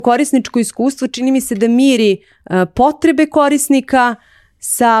Korisničko iskustvo čini mi se da miri potrebe korisnika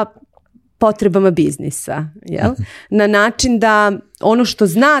sa potrebama biznisa, jel? Na način da ono što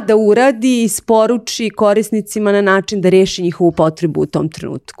zna da uradi isporuči korisnicima na način da reši njihovu potrebu u tom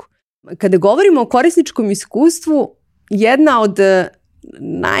trenutku. Kada govorimo o korisničkom iskustvu, jedna od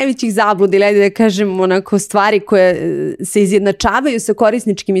najvećih zabluda ili da kažem onako stvari koje se izjednačavaju sa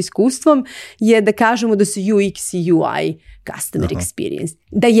korisničkim iskustvom je da kažemo da su UX i UI customer experience.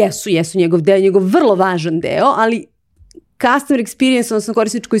 Da jesu njegov deo, njegov vrlo važan deo, ali customer experience, odnosno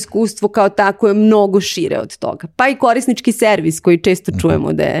korisničko iskustvo kao tako je mnogo šire od toga. Pa i korisnički servis koji često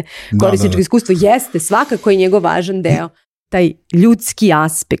čujemo da je korisničko iskustvo jeste svakako je njegov važan deo. Taj ljudski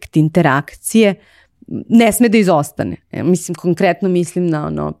aspekt interakcije ne sme da izostane. Konkretno mislim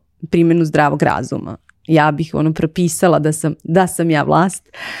na primjenu zdravog razuma. Ja bih propisala da sam ja vlast,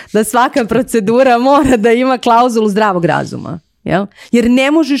 da svaka procedura mora da ima klauzulu zdravog razuma. Jel? Jer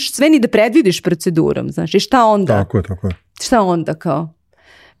ne možeš sve ni da predvidiš procedurom. Znaš, i šta onda? Tako je. Šta onda kao?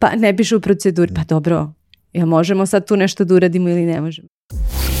 Pa ne piše u proceduri. Pa dobro, jel možemo sad tu nešto da uradimo ili ne možemo?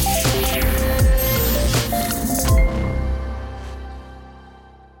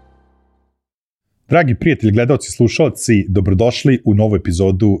 Dragi prijatelji, gledalci, slušalci, dobrodošli u novu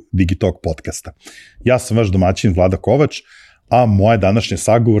epizodu DigiTalk podcasta. Ja sam vaš domaćin Vlada Kovač, a moja današnja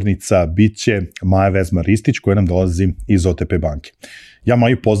sagovornica bit će Maja Vezmar Ristić, koja nam dolazi iz OTP banke. Ja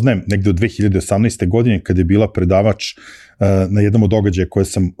Maju poznajem negde od 2018. godine kada je bila predavač na jednom od događaja koje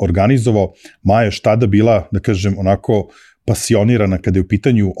sam organizovao. Maja je tada bila, da kažem, onako pasionirana kada je u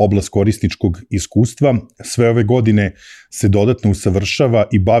pitanju oblast korisničkog iskustva. Sve ove godine se dodatno usavršava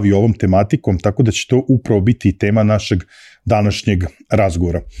i bavi ovom tematikom, tako da će to upravo biti i tema našeg današnjeg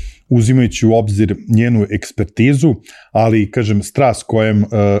razgovora. Uzimajući u obzir njenu ekspertizu, ali, kažem, strast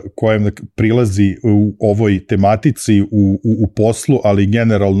kojem prilazi u ovoj tematici, u poslu, ali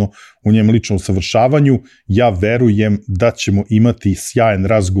generalno u njem ličnom usavršavanju, ja verujem da ćemo imati sjajan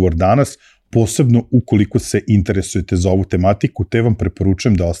razgovor danas, posebno ukoliko se interesujete za ovu tematiku, te vam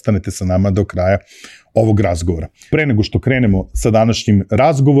preporučujem da ostanete sa nama do kraja ovog razgovora. Pre nego što krenemo sa današnjim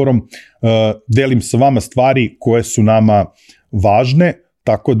razgovorom, delim sa vama stvari koje su nama važne,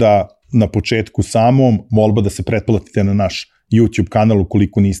 tako da na početku samom molba da se pretplatite na naš YouTube kanal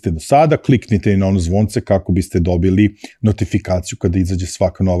ukoliko niste do sada, kliknite i na ono zvonce kako biste dobili notifikaciju kada izađe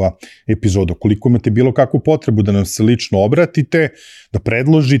svaka nova epizoda. Ukoliko imate bilo kakvu potrebu da nam se lično obratite, da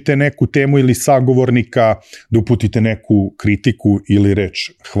predložite neku temu ili sagovornika, da uputite neku kritiku ili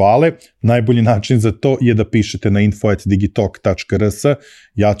reč hvale, najbolji način za to je da pišete na info@digitalk.rs,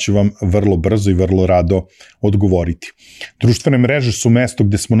 ja ću vam vrlo brzo i vrlo rado odgovoriti. Društvene mreže su mesto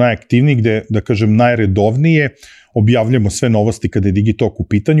gde smo najaktivniji, gde, da kažem, najredovnije objavljamo sve novosti kada je DigiTalk u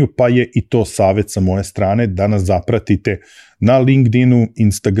pitanju, pa je i to savjet sa moje strane da nas zapratite na LinkedInu,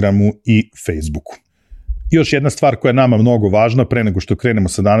 Instagramu i Facebooku. Još jedna stvar koja je nama mnogo važna pre nego što krenemo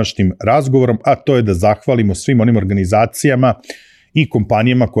sa današnjim razgovorom, a to je da zahvalimo svim onim organizacijama i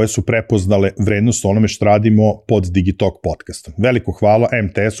kompanijama koje su prepoznale vrednost onome što radimo pod DigiTalk podcastom. Veliko hvala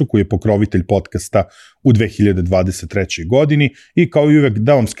MTS-u koji je pokrovitelj podcasta u 2023. godini i kao i uvek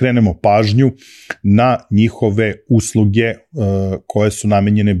da vam skrenemo pažnju na njihove usluge koje su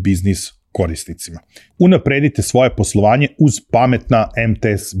namenjene biznis korisnicima. Unapredite svoje poslovanje uz pametna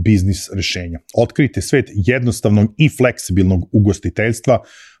MTS biznis rešenja. Otkrite svet jednostavnog i fleksibilnog ugostiteljstva,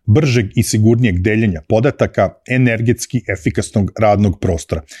 bržeg i sigurnijeg deljenja podataka, energetski efikasnog radnog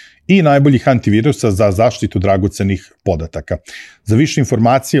prostora i najboljih antivirusa za zaštitu dragocenih podataka. Za više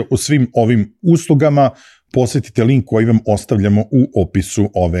informacije o svim ovim uslugama posetite link koji vam ostavljamo u opisu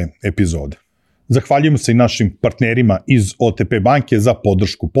ove epizode. Zahvaljujemo se i našim partnerima iz OTP banke za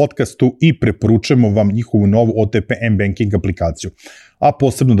podršku podcastu i preporučujemo vam njihovu novu OTP M-Banking aplikaciju, a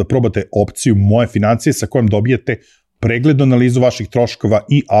posebno da probate opciju Moje financije sa kojom dobijete preglednu analizu vaših troškova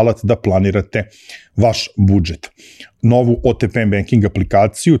i alat da planirate vaš budžet. Novu OTP banking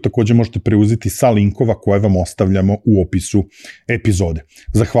aplikaciju također možete preuzeti sa linkova koje vam ostavljamo u opisu epizode.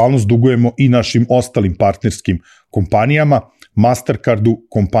 Zahvalnost dugujemo i našim ostalim partnerskim kompanijama, Mastercardu,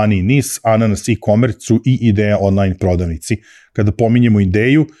 kompaniji NIS, Ananas e-commerce-u i Ideja online prodavnici. Kada pominjemo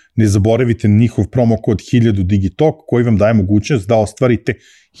Ideju, ne zaboravite na njihov promo kod 1000 DigiTalk koji vam daje mogućnost da ostvarite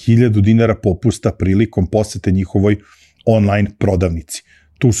 1000 dinara popusta prilikom posete njihovoj online prodavnici.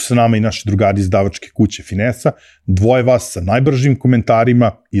 Tu su sa nama i naši drugari iz izdavačke kuće Finesa, dvoje vas sa najbržim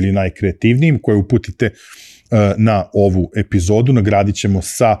komentarima ili najkreativnijim koje uputite na ovu epizodu, nagradit ćemo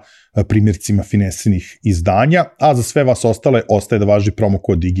sa primjercima Finesinih izdanja, a za sve vas ostale ostaje da važi promo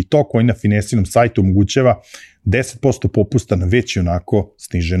kod DigiTalk koji na Finesinom sajtu omogućava 10% popusta na već i onako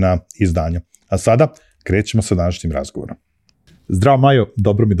snižena izdanja. A sada krećemo sa današnjim razgovorom. Zdravo Majo,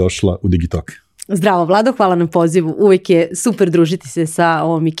 dobro mi došla u DigiTalk. Zdravo Vlado, hvala na pozivu. Uvijek je super družiti se sa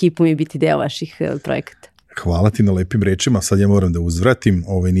ovom ekipom i biti deo vaših projekata. Hvala ti na lepim rečima, sad ja moram da uzvratim,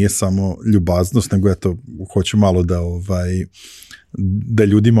 nije samo ljubaznost, nego eto, hoću malo da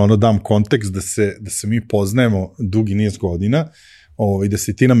ljudima dam kontekst, da se mi poznajemo dugi niz godina, da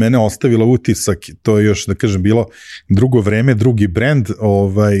si ti na mene ostavila utisak, to je još, da kažem, bilo drugo vreme, drugi brend,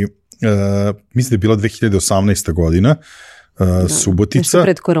 mislim da je bila 2018. godina, Subotica. Nešto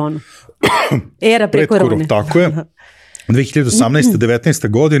pred koronu. Era pre korone. Tako je. 2018. 19.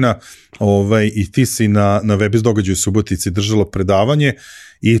 godina i ti si na Webis događaju Subotici držala predavanje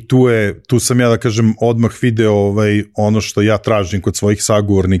i tu sam ja, da kažem, odmah video ono što ja tražim kod svojih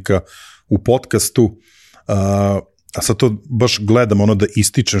sagovornika u podcastu, a sad to baš gledam da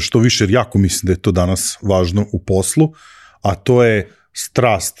ističem što više, jer jako mislim da je to danas važno u poslu, a to je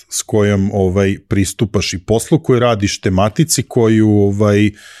strast s kojom pristupaš i poslu koji radiš, tematici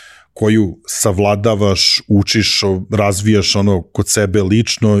koju savladavaš, učiš, razvijaš kod sebe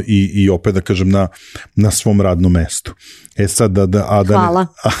lično i opet da kažem na svom radnom mestu. Sad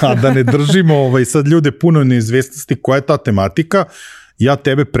da ne držimo sad ljude puno neizvestnosti koja je ta tematika, ja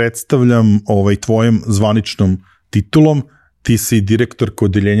tebe predstavljam tvojom zvaničnom titulom, ti si direktorka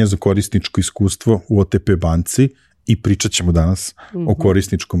odeljenja za korisničko iskustvo u OTP banci i pričat ćemo danas o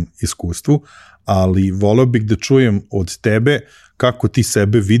korisničkom iskustvu, ali voleo bih da čujem od tebe kako ti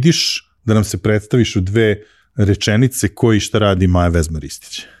sebe vidiš, da nam se predstaviš u 2 rečenice koji šta radi Maja Vezmar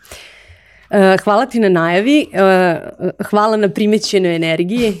Ristić. Hvala ti na najavi, hvala na primećenoj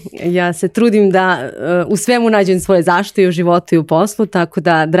energiji. Ja se trudim da u svemu nađem svoje zašto i u životu i u poslu, tako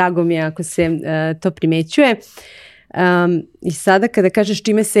da drago mi je ako se to primećuje. I sada kada kažeš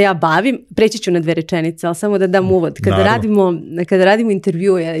čime se ja bavim, preći ću na 2 rečenice, ali samo da dam uvod. Kada radimo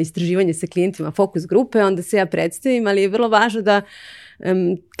intervjue, istraživanje sa klijentima, fokus grupe, onda se ja predstavim, ali je vrlo važno da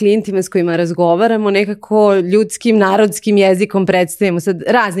klijentima s kojima razgovaramo nekako ljudskim, narodskim jezikom predstavimo. Sad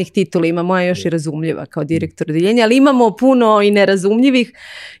raznih titula ima, moja još i razumljiva kao direktor odeljenja, ali imamo puno i nerazumljivih.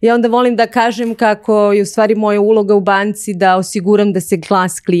 Ja onda volim da kažem kako je u stvari moja uloga u banci da osiguram da se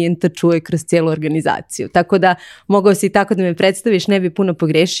glas klijenta čuje kroz cijelu organizaciju. Tako da mogao si tako da me predstaviš, ne bi puno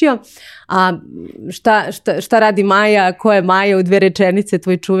pogrešio. A šta radi Maja, ko je Maja u 2 rečenice,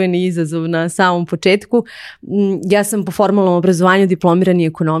 tvoj čuveni izazov na samom početku. Ja sam po formalnom obrazovanju diplomirani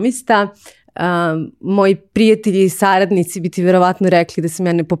ekonomista. Moji prijatelji i saradnici bi ti verovatno rekli da sam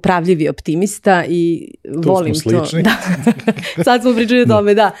ja nepopravljivi optimista i volim to. Tu smo slični. Sad smo pričali o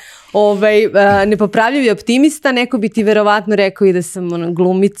tome, da. Nepopravljivi optimista, neko bi ti verovatno rekao i da sam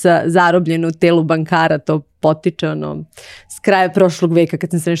glumica zarobljena u telu bankara, to potiče s kraja prošlog veka kad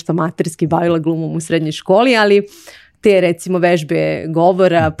sam se nešto amaterski bavila glumom u srednjoj školi, ali te recimo vežbe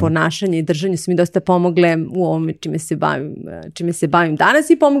govora, ponašanja i držanja su mi dosta pomogle u ovome čime se bavim danas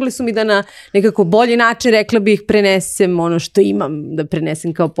i pomogle su mi da na nekako bolji način, rekla bih, prenesem ono što imam, da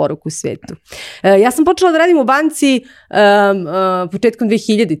prenesem kao poruku u svetu. Ja sam počela da radim u banci početkom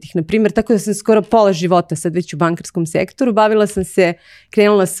 2000-ih, na primjer, tako da sam skoro pola života sad već u bankarskom sektoru.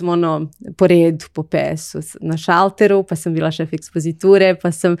 Krenula sam po redu, po PS-u, na šalteru, pa sam bila šef ekspoziture,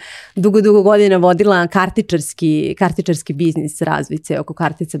 pa sam dugo godina vodila kartičarski biznis, razvice oko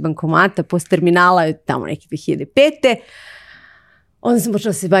kartica bankomata, post terminala je tamo neke 2005. Onda sam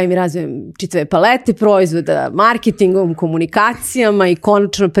počela se bavim i razvojem čitave palete proizvoda, marketingom, komunikacijama i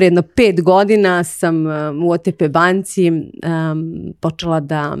konačno pre jedno 5 godina sam u OTP banci počela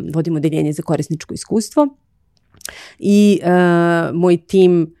da vodim odeljenje za korisničko iskustvo i moj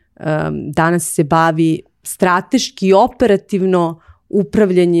tim danas se bavi strateški i operativno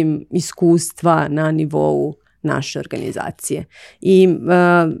upravljanjem iskustva na nivou naše organizacije. I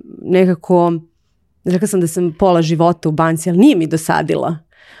nekako, rekla sam da sam pola života u banci, ali nije mi dosadila.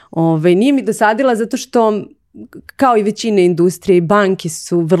 Nije mi dosadila zato što, kao i većine industrije, i banke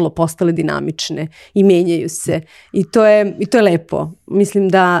su vrlo postale dinamične i menjaju se. I to je lepo. Mislim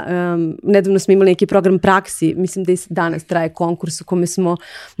da nedavno smo imali neki program praksi, mislim da i danas traje konkurs u kome smo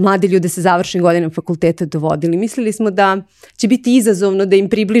mladi ljude sa završenim godinom fakulteta dovodili. Mislili smo da će biti izazovno da im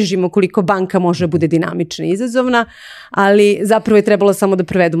približimo koliko banka može bude dinamična i izazovna, ali zapravo je trebalo samo da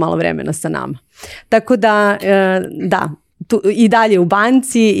provedu malo vremena sa nama. Tako da, i dalje u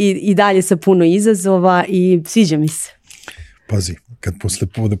banci i dalje sa puno izazova i sviđa mi se. Pazi, kad posle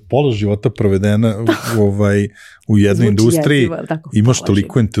pola života provedena u jednoj industriji imaš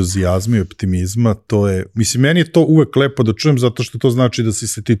toliko entuzijazma i optimizma, to je, mislim, meni je to uvek lepo da čujem zato što to znači da si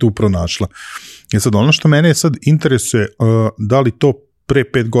se ti tu pronašla. Sad, ono što mene sad interesuje, da li to pre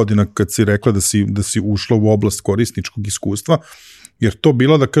 5 godina kad si rekla da si ušla u oblast korisničkog iskustva, jer to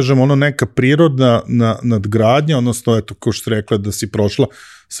bila, da kažem, ono neka prirodna nadgradnja, odnosno, eto, kao što rekla, da si prošla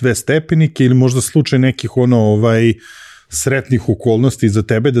sve stepenike ili možda slučaj nekih sretnih okolnosti za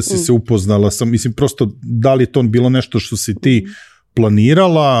tebe da si se upoznala sa, mislim, prosto, da li to bilo nešto što si ti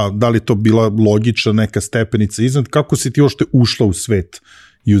planirala, da li to bila logična neka stepenica iznad, kako si ti ošte ušla u svet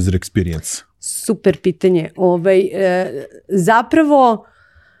user experience? Super pitanje. Zapravo,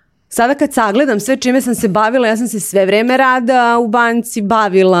 sada kad sagledam sve čime sam se bavila, ja sam se sve vreme rada u banci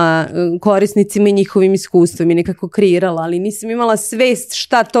bavila korisnicima i njihovim iskustvom i nekako kreirala, ali nisam imala svest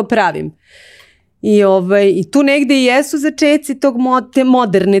šta to pravim. I tu negde i jesu začeci te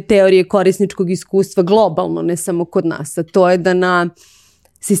moderne teorije korisničkog iskustva globalno, ne samo kod nas. A to je da na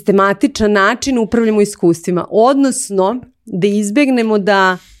sistematičan način upravljamo iskustvima, odnosno da izbegnemo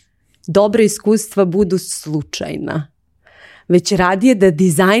da dobra iskustva budu slučajna, već radije da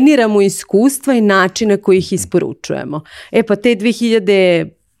dizajniramo iskustva i načina koji ih isporučujemo. Pa te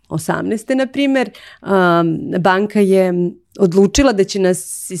 2018. na primjer, banka je odlučila da će na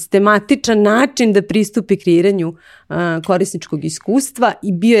sistematičan način da pristupi kreiranju korisničkog iskustva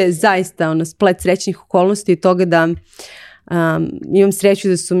i bio je zaista splet srećnih okolnosti i toga da imam sreću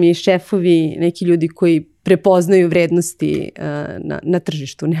da su mi šefovi neki ljudi koji prepoznaju vrednosti na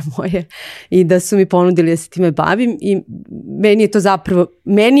tržištu, ne moje, i da su mi ponudili da se time bavim i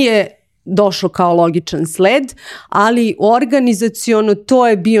meni je došlo kao logičan sled, ali organizaciono to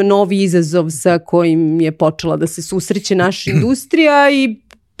je bio novi izazov sa kojim je počela da se susreće naša industrija i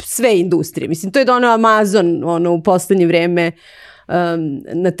sve industrije. Mislim, to je doneo Amazon u poslednje vreme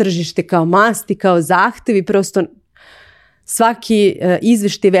na tržište kao mast i kao zahtev i prosto svaki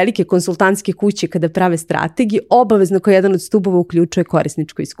izveštaj velike konsultantske kuće kada prave strategije, obavezno kao jedan od stubova uključuje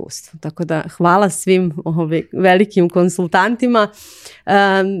korisničko iskustvo. Tako da hvala svim velikim konsultantima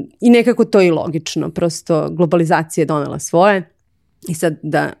i nekako to je i logično. Prosto globalizacija je donela svoje i sad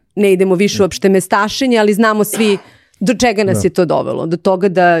da ne idemo više uopšte mestašenje, ali znamo svi do čega nas je to dovelo. Do toga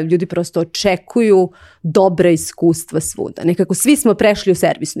da ljudi prosto očekuju dobra iskustva svuda. Nekako svi smo prešli u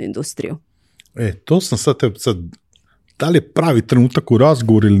servisnu industriju. To sam sad da li je pravi trenutak u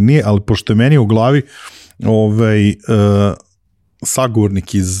razgovoru ili nije, ali pošto je meni u glavi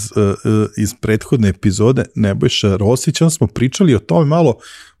sagovornik iz prethodne epizode, Nebojša Rosić, onda smo pričali o tome malo,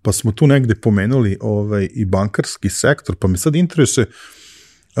 pa smo tu negde pomenuli i bankarski sektor, pa me sad interesuje,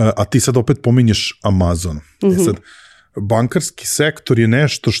 a ti sad opet pominješ Amazon. Sad, bankarski sektor je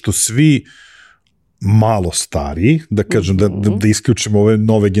nešto što svi malo stariji, da kažem, da isključimo ove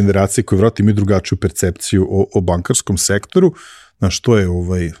nove generacije koje vratimo i drugačiju percepciju o bankarskom sektoru, na što je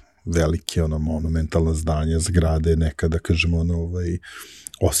velike monumentalna zdanja, zgrade, neka, da kažemo,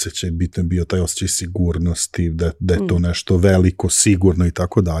 osjećaj, bitno je bio taj osjećaj sigurnosti, da je to nešto veliko, sigurno i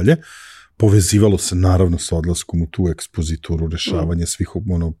tako dalje. Povezivalo se naravno sa odlaskom u tu ekspozituru, rešavanje svih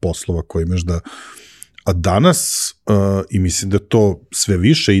poslova koje imaš da. A danas, i mislim da to sve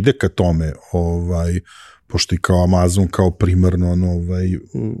više ide ka tome, pošto i kao Amazon, kao primarno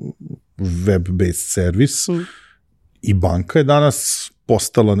web-based servis, i banka je danas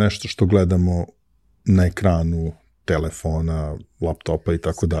postala nešto što gledamo na ekranu telefona, laptopa i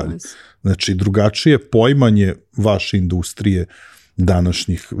tako dalje. Znači, drugačije poimanje vaše industrije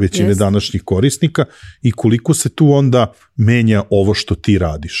većine današnjih korisnika i koliko se tu onda menja ovo što ti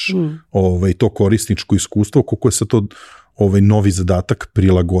radiš. To korisničko iskustvo, koliko je sad to novi zadatak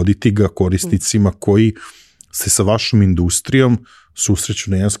prilagoditi ga korisnicima koji se sa vašom industrijom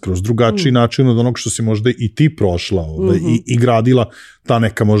susreću na jedan skroz drugačiji način od onog što si možda i ti prošla i gradila ta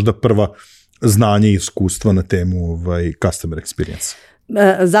neka možda prva znanja i iskustva na temu customer experience.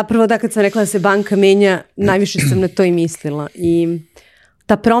 Zapravo da, kad sam rekla da se banka menja, najviše sam na to i mislila i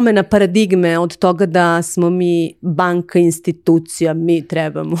ta promena paradigme od toga da smo mi banka institucija, mi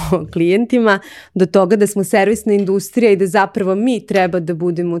trebamo klijentima, do toga da smo servisna industrija i da zapravo mi treba da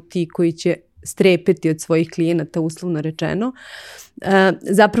budemo ti koji će strepeti od svojih klijenata, uslovno rečeno.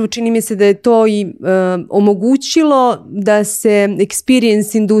 Zapravo čini mi se da je to i omogućilo da se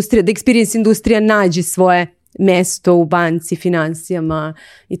experience industrija nađe svoje mesto u banci, finansijama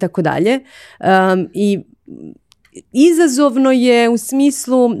i tako dalje. I izazovno je u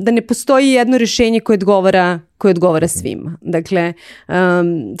smislu da ne postoji jedno rješenje koje odgovara svima. Dakle,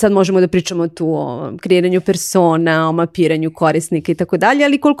 sad možemo da pričamo tu o kreiranju persona, o mapiranju korisnika i tako dalje,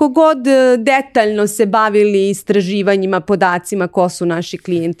 ali koliko god detaljno se bavili istraživanjima, podacima, ko su naši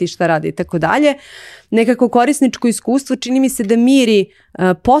klijenti, šta rade i tako dalje, nekako korisničko iskustvo čini mi se da miri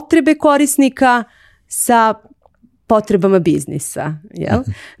potrebe korisnika sa potrebama biznisa, jel?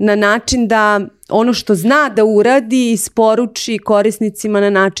 Na način da ono što zna da uradi isporuči korisnicima na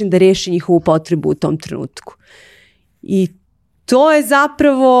način da reši njihovu potrebu u tom trenutku. I to je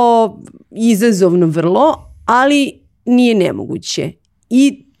zapravo izazovno vrlo, ali nije nemoguće.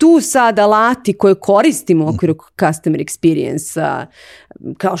 I tu sad alati koje koristimo u okviru customer experience-a,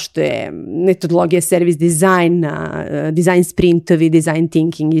 kao što je metodologija service dizajna, design sprintovi, design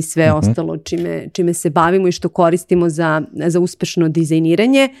thinking i sve ostalo čime se bavimo i što koristimo za uspešno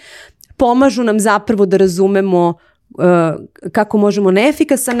dizajniranje, pomažu nam zapravo da razumemo kako možemo na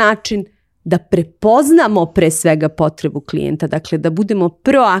efikasan način da prepoznamo pre svega potrebu klijenta, dakle da budemo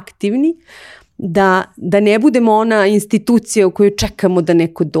proaktivni, da ne budemo ona institucija u kojoj čekamo da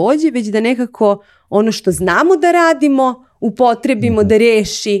neko dođe, već da nekako ono što znamo da radimo upotrebimo da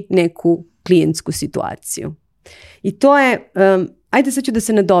reši neku klijentsku situaciju. I to je, ajde sad ću da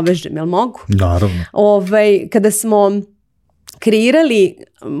se nadovežem, jel mogu? Naravno. Kada smo kreirali,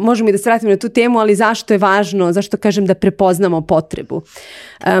 možemo i da se vratimo na tu temu, ali zašto je važno, zašto kažem da prepoznamo potrebu.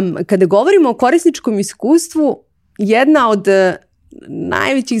 Kada govorimo o korisničkom iskustvu, jedna od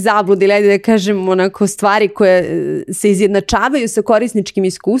najvećih zabluda ili da kažem onako stvari koje se izjednačavaju sa korisničkim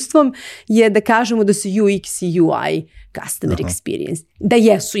iskustvom je da kažemo da su UX i UI customer experience. Da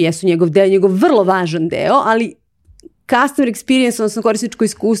jesu njegov deo, njegov vrlo važan deo, ali customer experience, odnosno korisničko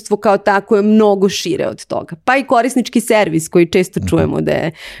iskustvo kao tako je mnogo šire od toga. Pa i korisnički servis koji često čujemo da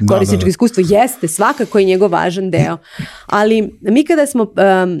je korisničko iskustvo jeste svakako i njegov važan deo. Ali mi kada smo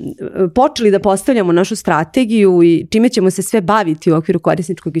počeli da postavljamo našu strategiju i čime ćemo se sve baviti u okviru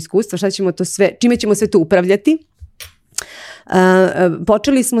korisničkog iskustva, čime ćemo sve to upravljati,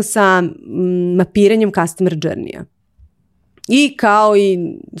 počeli smo sa mapiranjem customer journey-a. I kao i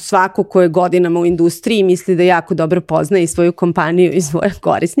svako ko je godinama u industriji misli da jako dobro poznaje i svoju kompaniju i svoje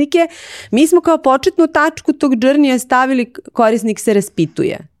korisnike, mi smo kao početnu tačku tog journeya stavili korisnik se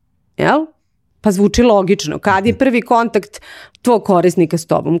raspituje. Jel? Pa zvuči logično. Kad je prvi kontakt tvog korisnika s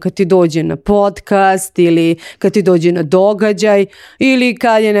tobom? Kad ti dođe na podcast ili kad ti dođe na događaj ili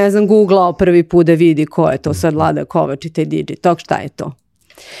kad je, ne znam, googlao prvi put da vidi ko je to sad Vlada Kovač i taj DigiTalk, šta je to?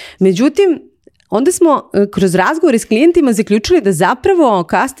 Međutim, onda smo kroz razgovore s klijentima zaključili da zapravo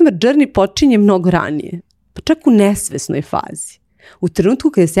customer journey počinje mnogo ranije, pa čak u nesvesnoj fazi. U trenutku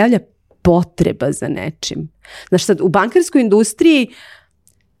kada se javlja potreba za nečim. Znaš, sad u bankarskoj industriji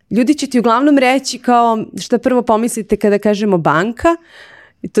ljudi će ti uglavnom reći kao šta prvo pomislite kada kažemo banka,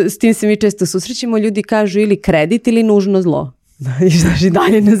 i s tim se mi često susrećemo, ljudi kažu ili kredit ili nužno zlo. Znaš, i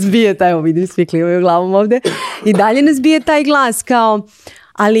dalje nas bije taj, vidim svi klivaju glavom ovde, i dalje nas bije taj glas kao,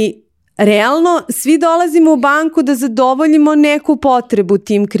 ali realno svi dolazimo u banku da zadovoljimo neku potrebu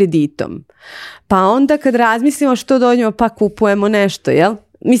tim kreditom. Pa onda kad razmislimo što dođemo, pa kupujemo nešto, jel?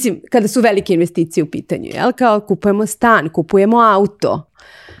 Mislim, kada su velike investicije u pitanju, jel? Kao kupujemo stan, kupujemo auto.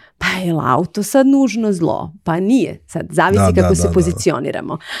 Pa je li auto sad nužno zlo? Pa nije. Sad zavisi kako se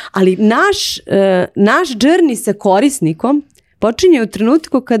pozicioniramo. Ali naš journey sa korisnikom počinje u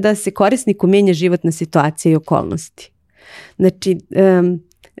trenutku kada se korisniku mijenja životna situacija i okolnosti. Znači,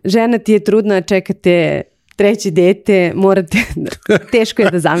 žena ti je trudna, čekate treće dete, morate, teško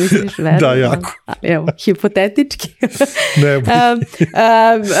je da zamisliš, verujem. Da, jako. Evo, hipotetički. Ne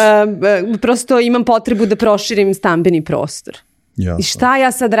prosto imam potrebu da proširim stambeni prostor. Jasno. I šta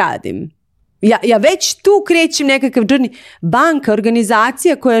ja sad radim? Ja već tu krećem nekakav journey. Banka,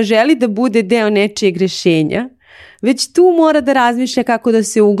 organizacija koja želi da bude deo nečijeg rješenja, već tu mora da razmišlja kako da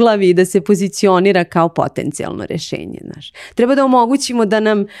se uglavi i da se pozicionira kao potencijalno rješenje. Znaš. Treba da omogućimo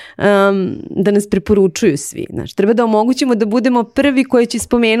da nas preporučuju svi. Znaš. Treba da omogućimo da budemo prvi koji će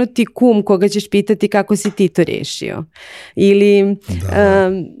spomenuti kum koga ćeš pitati kako si ti to riješio. Ili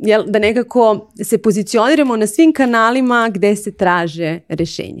da nekako se pozicioniramo na svim kanalima gde se traže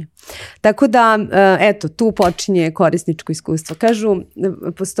rješenja. Tako da, eto, tu počinje korisničko iskustvo. Kažu,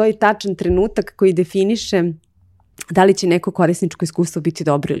 postoji tačan trenutak koji definiše da li će neko korisničko iskustvo biti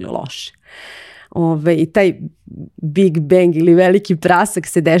dobro ili loše. I taj Big Bang ili veliki prasak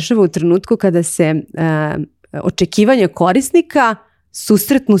se dešava u trenutku kada se očekivanja korisnika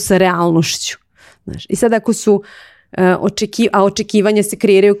susretnu sa realnošću. Znaš, i sad ako su očekivanja se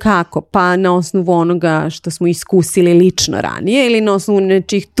kreiraju kako? Pa na osnovu onoga što smo iskusili lično ranije ili na osnovu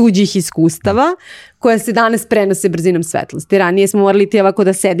nečih tuđih iskustava koja se danas prenose brzinom svetlosti. Ranije smo morali ti ovako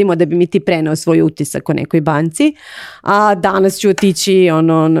da sedimo da bi mi ti preneo svoj utisak o nekoj banci, a danas ću otići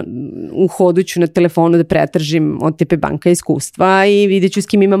u hodu ću na telefonu da pretržim OTP banka iskustva i vidjet ću s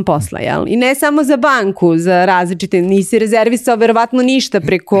kim imam posla. Jel? I ne samo za banku, za različite, nisi rezervisao verovatno ništa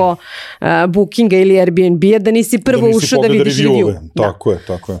preko Bookinga ili Airbnb-a da nisi prvo ušao da vidiš review. Tako je.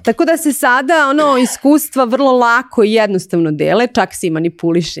 Tako da se sada iskustva vrlo lako i jednostavno dele, čak se i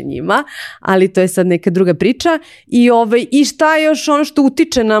manipuliše njima, ali to je sad neka druga priča i šta je još ono što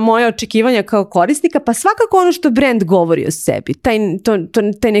utiče na moje očekivanja kao korisnika, pa svakako ono što brand govori o sebi,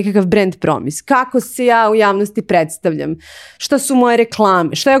 taj nekakav brand promis, kako se ja u javnosti predstavljam, šta su moje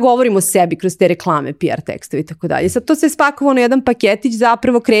reklame, šta ja govorim o sebi kroz te reklame, PR tekstovi i tako dalje. Sad to se spakovano u jedan paketić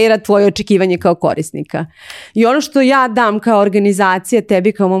zapravo kreira tvoje očekivanje kao korisnika. I ono što ja dam kao organizacija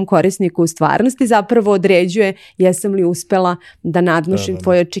tebi kao mom korisniku u stvarnosti zapravo određuje jesam li uspela da nadmašim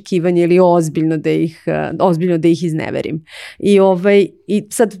tvoje očekivanje ili ozbiljno da ih izneverim. I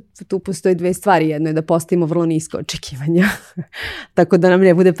sad tu postoji dve stvari. Jedno je da postavimo vrlo nisko očekivanja. Tako da nam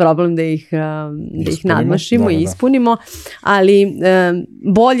ne bude problem da ih nadmašimo i ispunimo. Ali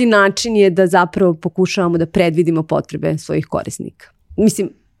bolji način je da zapravo pokušavamo da predvidimo potrebe svojih korisnika. Mislim,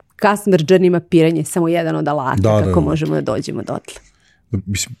 customer journey mapiranje je samo jedan od alata kako možemo da dođemo dotle.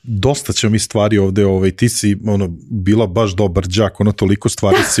 Mislim, dosta ćemo mi stvari ovde, ti si bila baš dobar đak, toliko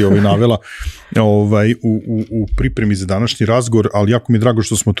stvari si navela u pripremi za današnji razgovor, ali jako mi je drago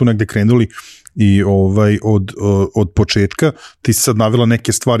što smo tu negde krenuli i od početka. Ti si sad navela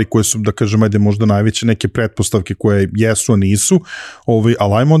neke stvari koje su, da kažem, ajde možda najveće neke pretpostavke koje jesu, a nisu,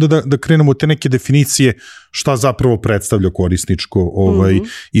 ali ajmo onda da krenemo te neke definicije šta zapravo predstavlja korisničko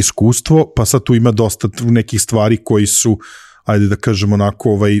iskustvo, pa sad tu ima dosta nekih stvari koji su, ajde da kažemo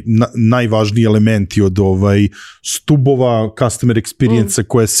onako, najvažniji elementi od stubova customer experience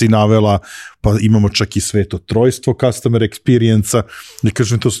koje si navela, pa imamo čak i sveto trojstvo customer experience-a, da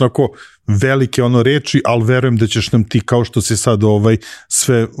kažem, to su onako velike reči, ali verujem da ćeš nam ti, kao što si sad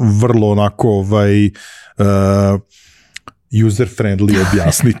sve vrlo onako user friendly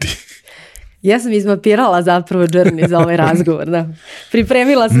objasniti. Ja sam izmapirala zapravo journey za ovaj razgovor, da.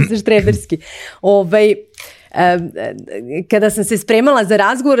 Pripremila sam se štreberski. Kada sam se spremala za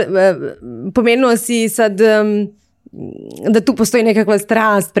razgovor, pomenuo si sad da tu postoji nekakva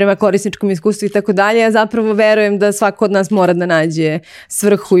strast prema korisničkom iskustvu i tako dalje. Ja zapravo verujem da svako od nas mora da nađe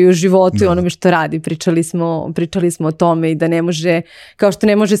svrhu i u životu i onome što radi. Pričali smo o tome i da ne može, kao što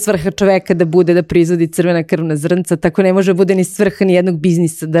ne može svrha čoveka da bude da proizvodi crvena krvna zrnca, tako ne može bude ni svrha ni jednog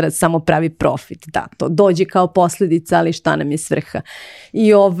biznisa da samo pravi profit. Da, to dođe kao posljedica, ali šta nam je svrha?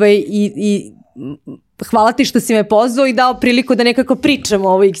 I hvala ti što si me pozvao i dao priliku da nekako pričamo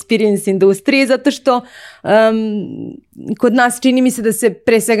o ovoj experience industriji, zato što kod nas čini mi se da se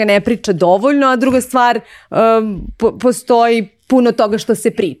pre svega ne priča dovoljno, a druga stvar, postoji puno toga što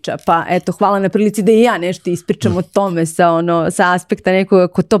se priča, pa eto, hvala na prilici da i ja nešto ispričam o tome sa aspekta nekoga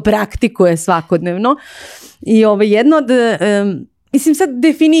ko to praktikuje svakodnevno. I jedno od, mislim sad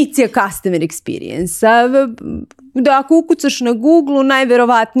definicija customer experience, da ako ukucaš na Google,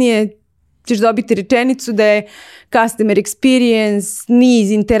 najverovatnije ćeš dobiti rečenicu da je customer experience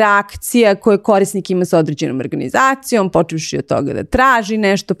niz interakcija koje korisnik ima sa određenom organizacijom, počevši od toga da traži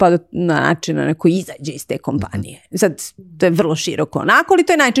nešto, pa do načina na koji izađe iz te kompanije. Sad, to je vrlo široko onako, ali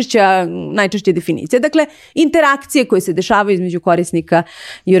to je najčešća definicija. Dakle, interakcije koje se dešavaju između korisnika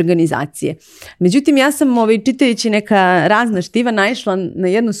i organizacije. Međutim, ja sam čitajući neka razna štiva naišla na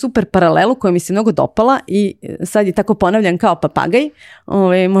jednu super paralelu koja mi se mnogo dopala i sad je tako ponavljam kao papagaj.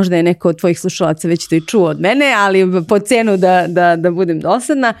 Možda je neko od tvojih slušalaca već to i čuo od mene, ali po cenu da budem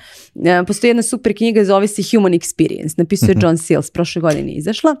dosadna. Postoji jedna super knjiga, zove se Human Experience. Napisao je John Seals, prošle godine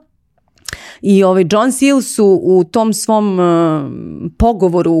izašla. I John Seals u tom svom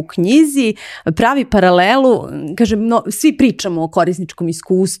pogovoru u knjizi pravi paralelu, kaže, svi pričamo o korisničkom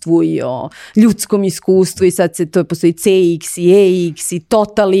iskustvu i o ljudskom iskustvu i sad to postoji CX i EX i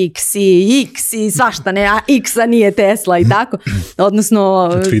Total X i X i svašta, ne, a X-a nije Tesla i tako,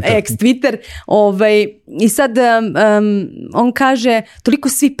 odnosno X-Twitter. I sad on kaže, toliko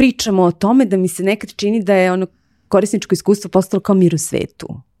svi pričamo o tome da mi se nekad čini da je korisničko iskustvo postalo kao mir u svetu.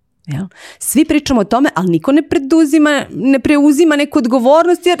 Jel? Svi pričamo o tome, ali niko ne preuzima neku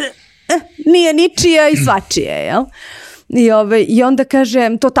odgovornost jer nije ničija i svačije. Jel? I onda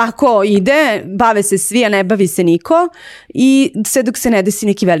kaže, to tako ide, bave se svi, a ne bavi se niko i sve dok se ne desi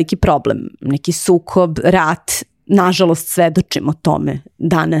neki veliki problem, neki sukob, rat, nažalost svedočimo tome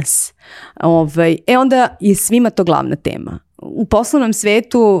danas. Onda je svima to glavna tema. U poslovnom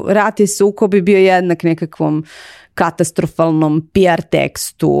svetu rat i sukob bi bio jednak nekakvom katastrofalnom PR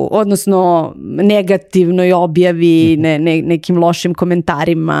tekstu, odnosno negativnoj objavi, nekim lošim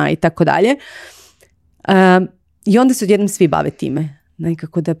komentarima i tako dalje. I onda se odjednom svi bave time.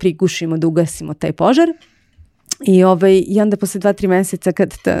 Nekako da prigušimo, da ugasimo taj požar. I onda posle 2-3 meseca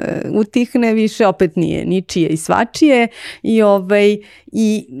kad utihne više opet nije ničije i svačije.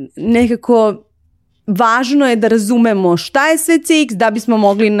 I nekako važno je da razumemo šta je sve CX da bismo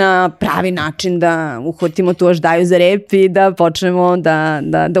mogli na pravi način da uhvatimo tu aždaju za rep i da počnemo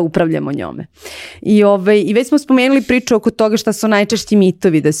da upravljamo njome. I već smo spomenuli priču oko toga šta su najčešći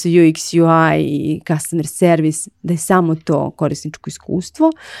mitovi, da su UX, UI i customer service, da je samo to korisničko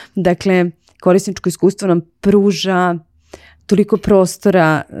iskustvo. Dakle, korisničko iskustvo nam pruža toliko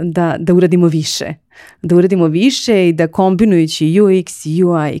prostora da uradimo više. Da uradimo više i da kombinujući UX,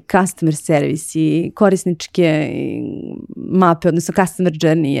 UI, customer service i korisničke mape, odnosno customer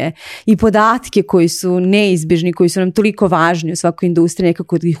journey i podatke koji su neizbježni, koji su nam toliko važni u svakoj industriji,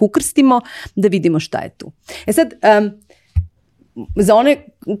 nekako da ih ukrstimo, da vidimo šta je tu. Sad, za one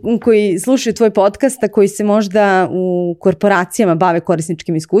koji slušaju tvoj podcast, a koji se možda u korporacijama bave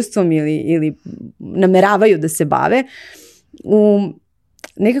korisničkim iskustvom ili nameravaju da se bave,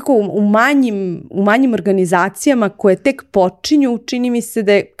 nekako u manjim organizacijama koje tek počinju, čini mi se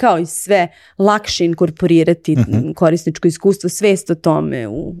da je kao i sve lakše inkorporirati korisničko iskustvo, svest o tome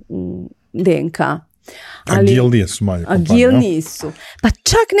u DNK. Agilnije su manje kompanije. Agilniji su. Pa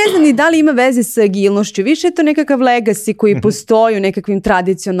čak ne znam ni da li ima veze sa agilnošću. Više je to nekakav legacy koji postoji u nekakvim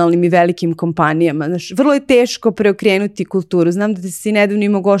tradicionalnim i velikim kompanijama. Znaš, vrlo je teško preokrenuti kulturu. Znam da si nedavno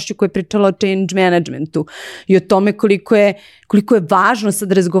imao gošću koja je pričala o change managementu i o tome koliko je važno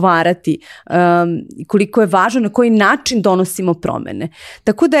sad razgovarati, koliko je važno na koji način donosimo promene.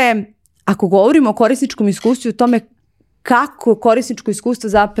 Tako da je, ako govorimo o korisničkom iskustvu, o tome kako korisničko iskustvo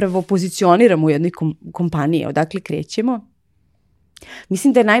zapravo pozicioniramo u jednoj kompaniji, odakle krećemo,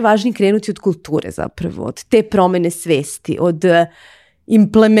 mislim da je najvažnije krenuti od kulture zapravo, od te promene svesti, od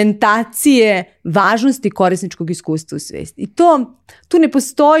implementacije važnosti korisničkog iskustva u svesti. I tu ne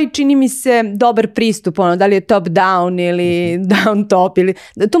postoji, čini mi se, dobar pristup, da li je top down ili down top,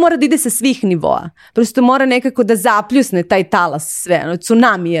 to mora da ide sa svih nivoa. Prosto mora nekako da zapljusne taj talas sve,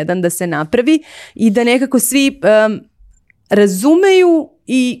 tsunami jedan da se napravi i da nekako svi razumeju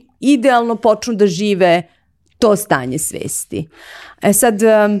i idealno počnu da žive to stanje svesti. Sad,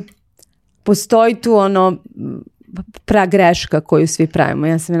 postoji tu pragreška koju svi pravimo.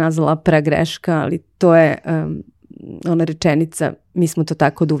 Ja sam je nazvala pragreška, ali to je ona rečenica, mi smo to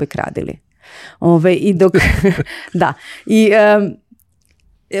tako od uvek radili. Da. I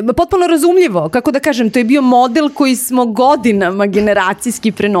potpuno razumljivo, kako da kažem, to je bio model koji smo godinama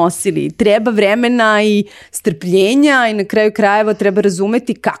generacijski prenosili. Treba vremena i strpljenja i na kraju krajeva treba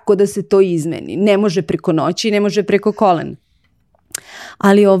razumeti kako da se to izmeni. Ne može preko noći, ne može preko kolena.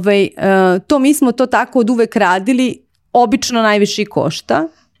 Ali mi smo to tako od uvek radili, obično najviše košta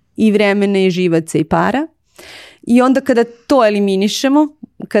i vremena i živaca i para. I onda kada to eliminišemo,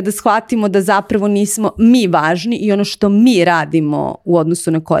 kada shvatimo da zapravo nismo mi važni i ono što mi radimo u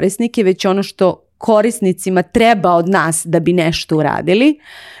odnosu na korisnike, već ono što korisnicima treba od nas da bi nešto uradili,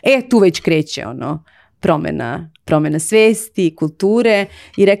 tu već kreće promena svesti, kulture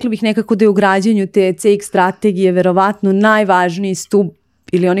i rekla bih nekako da je u građenju te CX strategije verovatno najvažniji stup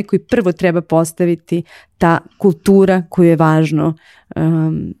ili onaj koji prvo treba postaviti, ta kultura koju je važno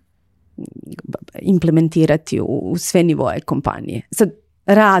implementirati u sve nivoje kompanije. Sad,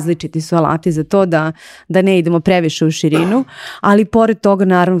 različiti su alati za to da ne idemo previše u širinu, ali pored toga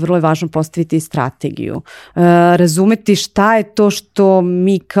naravno vrlo je važno postaviti strategiju. Razumeti šta je to što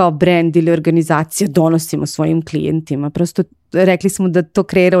mi kao brand ili organizacija donosimo svojim klijentima. Prosto rekli smo da to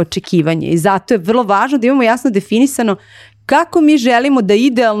kreira očekivanje i zato je vrlo važno da imamo jasno definisano kako mi želimo da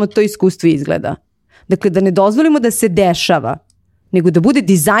idealno to iskustvo izgleda. Dakle, da ne dozvolimo da se dešava, nego da bude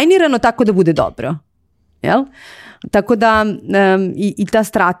dizajnirano tako da bude dobro. Jel? Tako da i ta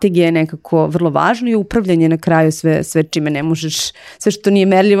strategija je nekako vrlo važna i upravljanje na kraju sve čime ne možeš, sve što nije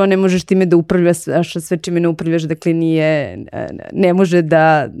merljivo ne možeš time da upravljaš, a sve čime ne upravljaš, dakle ne može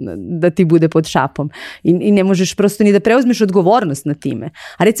da ti bude pod šapom i ne možeš prosto ni da preuzmeš odgovornost na time.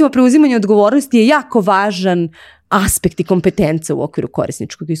 A recimo preuzimanje odgovornosti je jako važan aspekt i kompetenca u okviru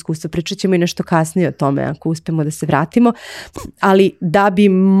korisničkog iskustva. Pričat ćemo i nešto kasnije o tome ako uspemo da se vratimo, ali da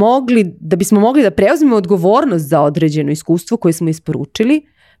bismo mogli da preuzmemo odgovornost za određeno iskustvo koje smo isporučili,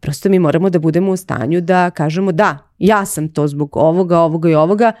 prosto mi moramo da budemo u stanju da kažemo da, ja sam to zbog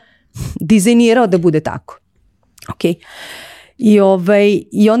ovoga i dizajnirao da bude tako. Okay.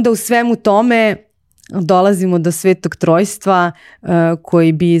 I onda u svemu tome dolazimo do svetog trojstva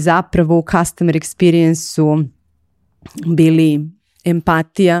koji bi zapravo u customer experience-u bili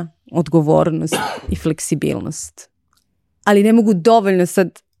empatija, odgovornost i fleksibilnost. Ali ne mogu dovoljno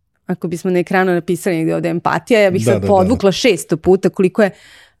sad, ako bismo na ekranu napisali negdje ovdje empatija, ja bih sad podvukla 600 puta koliko je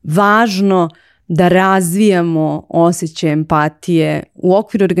važno da razvijamo osjećaj empatije u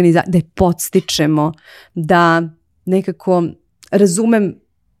okviru organizacije, da je podstičemo, da nekako razumem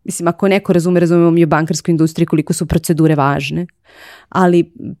mislim, ako neko razumemo mi u bankarskoj industriji koliko su procedure važne,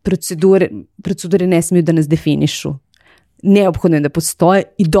 ali procedure ne smiju da nas definišu. Neophodno je da postoje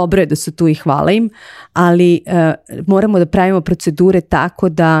i dobro je da su tu i hvala im, ali moramo da pravimo procedure tako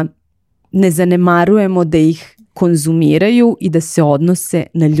da ne zanemarujemo da ih konzumiraju i da se odnose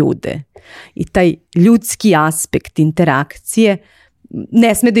na ljude. I taj ljudski aspekt interakcije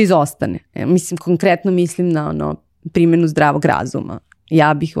ne sme da izostane. Mislim, konkretno mislim na primjenu zdravog razuma.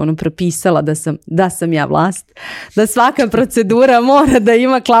 Ja bih propisala da sam ja vlast, da svaka procedura mora da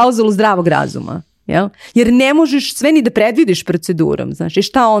ima klauzulu zdravog razuma. Jel? Jer ne možeš sve ni da predvidiš procedurom. Znaš, i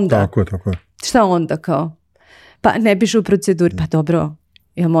šta onda? Tako je. Šta onda kao? Pa ne piše u proceduri. Pa dobro,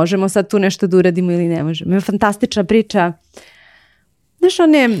 jel možemo sad tu nešto da uradimo ili ne možemo? Ima fantastična priča. Znaš,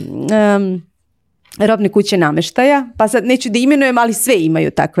 one robne kuće nameštaja, pa sad neću da imenujem, ali sve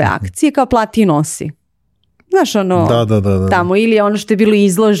imaju takve akcije, kao plati i nosi. Znaš, da. Tamo ili ono što je bilo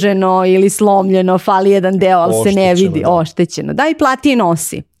izloženo ili slomljeno, fali jedan deo, ali se ne vidi, oštećeno. Da, i plati i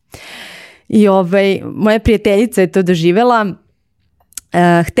nosi. I moja prijateljica je to doživela,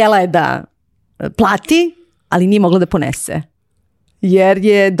 htela je da plati, ali nije mogla da ponese. Jer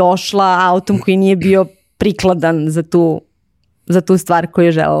je došla autom koji nije bio prikladan za tu stvar koju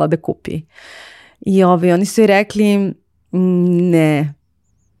je želela da kupi. I oni su joj rekli, ne,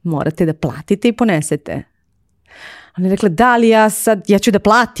 morate da platite i ponesete. Ona je rekla, da li ja ću da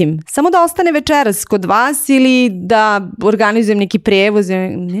platim, samo da ostane večeras kod vas ili da organizujem neki prevoz.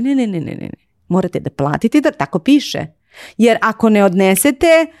 Ne, morate da platite, da tako piše. Jer ako ne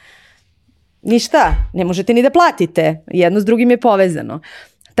odnesete, ništa, ne možete ni da platite. Jedno s drugim je povezano.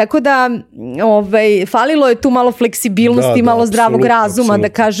 Tako da, falilo je tu malo fleksibilnosti, malo zdravog razuma, da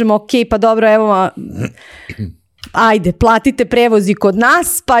kažemo, ok, pa dobro, evo, ajde, platite prevoz i kod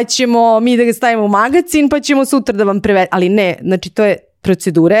nas, pa ćemo mi da ga stavimo u magazin, pa ćemo sutra da vam prevedemo. Ali ne, znači to je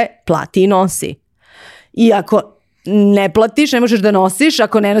procedure, plati i nosi. I ako ne platiš, ne možeš da nosiš,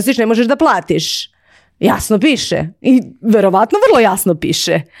 ako ne nosiš, ne možeš da platiš. Jasno piše. I verovatno vrlo jasno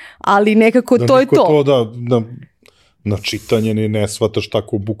piše. Ali nekako to je to. Da na čitanje ne shvataš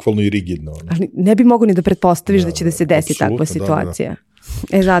tako bukvalno i rigidno. Ne bi mogo ni da pretpostaviš da će da se desi takva situacija.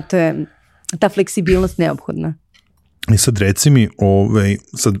 Zato je ta fleksibilnost neophodna. I sad reci mi,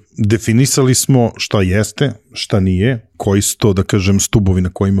 sad definisali smo šta jeste, šta nije, koji su to, da kažem, stubovi na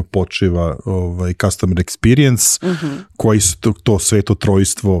kojima počiva customer experience, koji su to sveto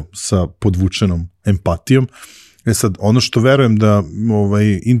trojstvo sa podvučenom empatijom. Sad, ono što verujem da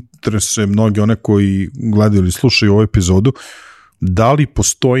interesuje mnogi one koji gledaju ili slušaju ovu epizodu, da li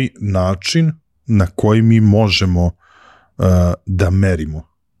postoji način na koji mi možemo da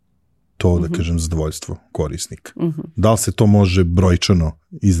merimo to, da kažem, zadovoljstvo korisnika. Da li se to može brojčano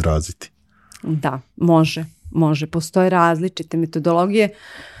izraziti? Da, može. Postoje različite metodologije.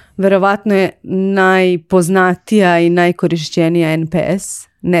 Verovatno je najpoznatija i najkorišćenija NPS,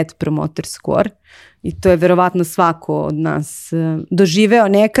 Net Promoter Score, i to je verovatno svako od nas doživeo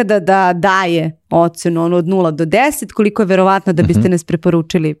nekada da daje ocenu od 0 do 10, koliko je verovatno da biste nas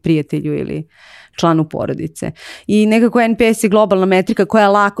preporučili prijatelju ili članu porodice. I nekako NPS je globalna metrika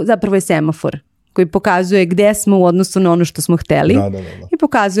koja zapravo je semafor koji pokazuje gde smo u odnosu na ono što smo hteli. Da. I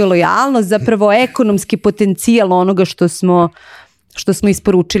pokazuje lojalnost, zapravo ekonomski potencijal onoga što smo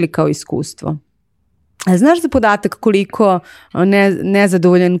isporučili kao iskustvo. A znaš za podatak koliko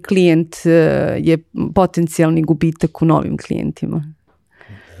nezadovoljan klijent je potencijalni gubitak u novim klijentima?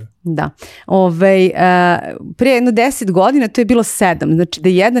 Da. Prije 10 godina to je bilo 7. Znači da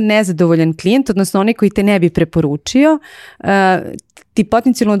je jedan nezadovoljan klijent, odnosno onaj koji te ne bi preporučio, ti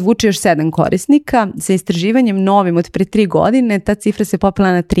potencijalno odvuče još 7 korisnika. Sa istraživanjem novim od pre 3 godine ta cifra se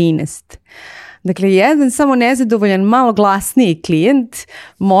popela na 13. Dakle, jedan samo nezadovoljan, malo glasniji klijent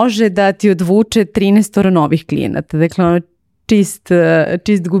može da ti odvuče 13 novih klijenata. Dakle,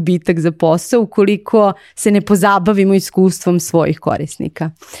 čist gubitak za posao ukoliko se ne pozabavimo iskustvom svojih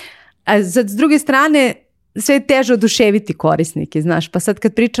korisnika. A s druge strane, sve je teže oduševiti korisnike, znaš, pa sad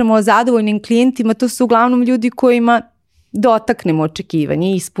kad pričamo o zadovoljnim klijentima, to su uglavnom ljudi kojima dotaknemo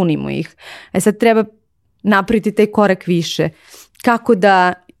očekivanje i ispunimo ih. Sad treba napraviti taj korak više. Kako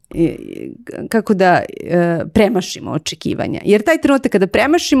da premašimo očekivanja. Jer taj trenutak kada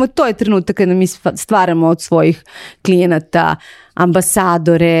premašimo, to je trenutak kada mi stvaramo od svojih klijenata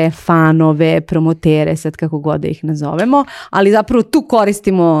ambasadore, fanove, promotere, sad kako god da ih nazovemo, ali zapravo tu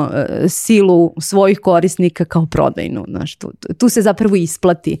koristimo silu svojih korisnika kao prodajnu. Znaš, tu se zapravo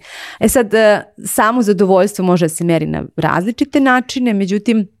isplati. Sad, samo zadovoljstvo može da se meri na različite načine,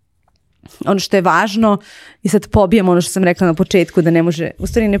 međutim, ono što je važno, i sad pobijam ono što sam rekla na početku, da ne može, u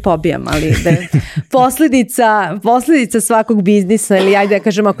stvari ne pobijam, ali da je posljedica svakog biznisa, ili ajde da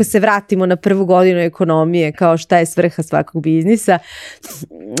kažem, ako se vratimo na prvu godinu ekonomije, kao šta je svrha svakog biznisa,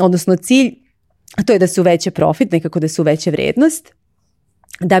 odnosno cilj, a to je da se uveća profit, nekako da se uveća vrednost.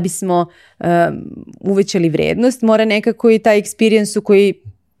 Da bismo uvećali vrednost, mora nekako i taj experience u koji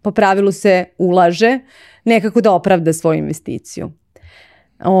po pravilu se ulaže, nekako da opravda svoju investiciju.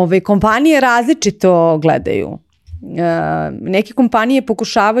 Kompanije različito gledaju. Neke kompanije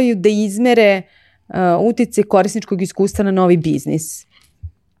pokušavaju da izmere uticaj korisničkog iskustva na novi biznis.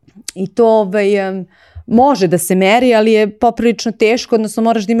 I to može da se meri, ali je poprilično teško, odnosno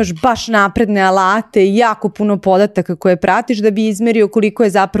moraš da imaš baš napredne alate i jako puno podataka koje pratiš da bi izmerio koliko je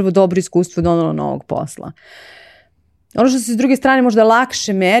zapravo dobro iskustvo donelo novog posla. Ono što se s druge strane možda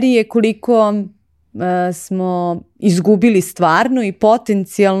lakše meri je koliko smo izgubili stvarno i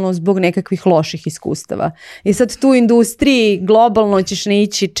potencijalno zbog nekakvih loših iskustava. I sad tu u industriji globalno ćeš ne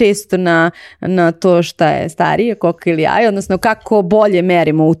ići često na to šta je starije, koka ili jaje, odnosno kako bolje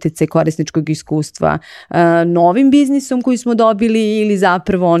merimo utjecaj korisničkog iskustva novim biznisom koji smo dobili ili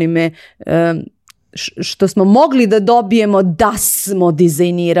zapravo onime što smo mogli da dobijemo da smo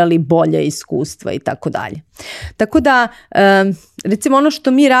dizajnirali bolje iskustva i tako dalje. Tako da, recimo ono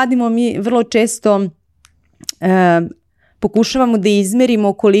što mi radimo, mi vrlo često pokušavamo da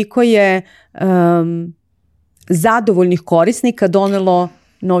izmerimo koliko je zadovoljnih korisnika donelo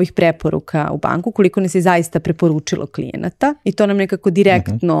novih preporuka u banku, koliko nas je zaista preporučilo klijenata i to nam nekako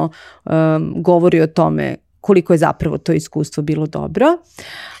direktno govori o tome koliko je zapravo to iskustvo bilo dobro.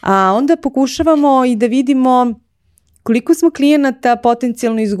 A onda pokušavamo i da vidimo koliko smo klijenata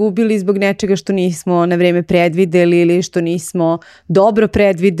potencijalno izgubili zbog nečega što nismo na vreme predvideli ili što nismo dobro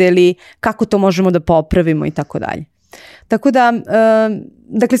predvideli, kako to možemo da popravimo i tako dalje. Tako da,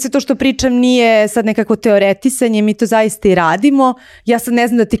 dakle, sve to što pričam nije sad nekako teoretisanje, mi to zaista i radimo. Ja sad ne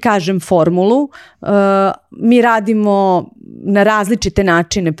znam da ti kažem formulu, mi radimo na različite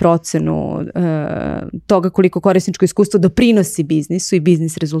načine procenu toga koliko korisničko iskustvo doprinosi biznisu i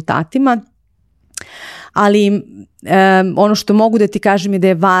biznis rezultatima, ali ono što mogu da ti kažem je da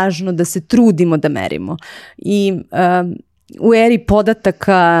je važno da se trudimo da merimo. I u eri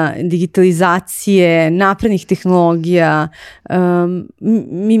podataka, digitalizacije, naprednih tehnologija,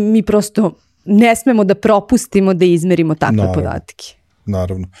 mi prosto ne smemo da propustimo da izmerimo takve podatke.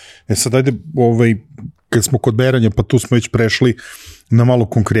 Naravno. Sad ajde, kad smo kod meranja, pa tu smo već prešli na malo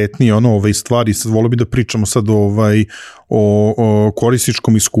konkretnije stvari, sad volio bi da pričamo sad o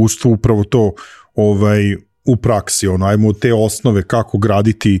korisničkom iskustvu, upravo to u praksi, ajmo te osnove kako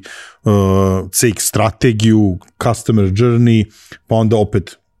graditi CX strategiju, customer journey, pa onda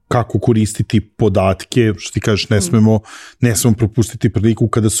opet kako koristiti podatke, što ti kažeš, ne smemo propustiti priliku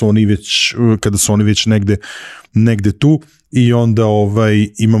kada su oni već negde tu, i onda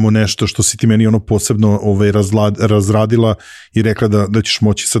imamo nešto što si ti meni posebno razradila i rekla da ćeš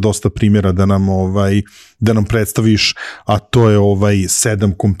moći sa dosta primjera da nam predstaviš, a to je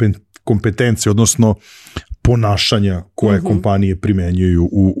 7 kompetencije, odnosno ponašanja koje kompanije primenjuju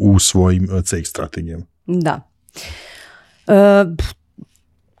u svojim CX strategijama. Da.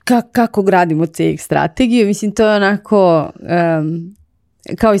 Kako gradimo CX strategiju? Mislim, to je onako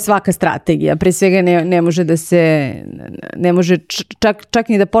kao i svaka strategija. Pre svega ne može da se, ne može čak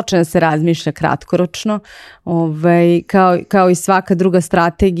ni da počne da se razmišlja kratkoročno. Kao i svaka druga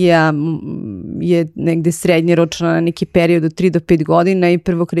strategija je negde srednjeročna na neki period od 3 do 5 godina i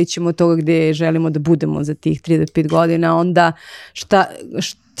prvo krećemo od toga gde želimo da budemo za tih 3 do 5 godina, onda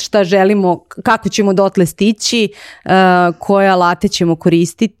šta želimo, kako ćemo dotle stići, koje alate ćemo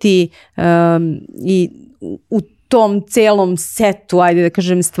koristiti i u tom celom setu, ajde da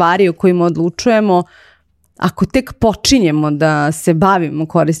kažem, stvari o kojima odlučujemo, ako tek počinjemo da se bavimo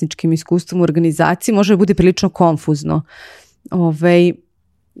korisničkim iskustvom u organizaciji, može da bude prilično konfuzno.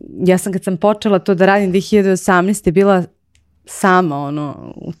 Ja sam kad sam počela to da radim 2018. bila sama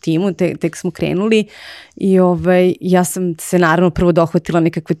u timu, tek smo krenuli i ja sam se naravno prvo dohvatila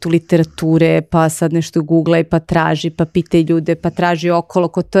nekakve tu literature, pa sad nešto googlaj, pa traži, pa pitaj ljude, pa traži okolo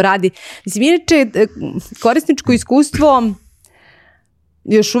ko to radi. Mislim, inače, korisničko iskustvo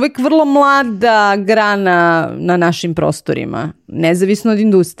još uvek vrlo mlada grana na našim prostorima, nezavisno od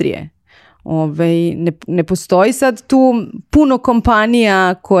industrije. Ne postoji sad tu puno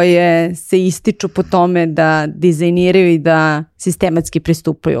kompanija koje se ističu po tome da dizajniraju i da sistematski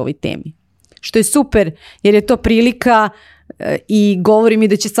pristupaju ovoj temi. Što je super, jer je to prilika i govori mi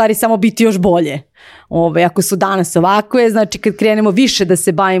da će stvari samo biti još bolje. Ako su danas ovakve, znači kad krenemo više da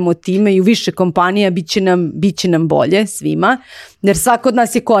se bavimo time i u više kompanija, bit će nam bolje svima, jer svako od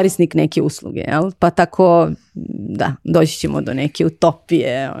nas je korisnik neke usluge, jel? Pa tako, da, doći ćemo do neke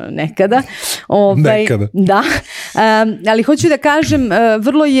utopije nekada. Nekada. Da, ali hoću da kažem,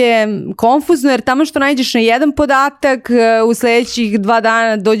 vrlo je konfuzno, jer tamo što nađeš na jedan podatak, u sledećih 2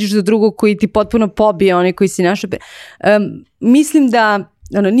 dana dođeš do drugog koji ti potpuno pobije onaj koji si našao. Mislim da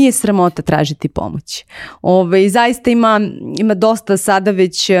nije sramota tražiti pomoć. Zaista ima dosta sada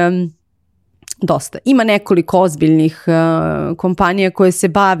već, dosta. Ima nekoliko ozbiljnih kompanija koje se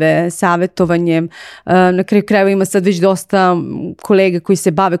bave savjetovanjem. Na kraju krajeva ima sad već dosta kolega koji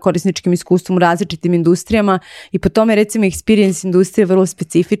se bave korisničkim iskustvom u različitim industrijama i po tome recimo experience industrija je vrlo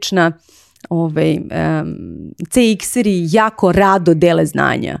specifična. CX-eri jako rado dele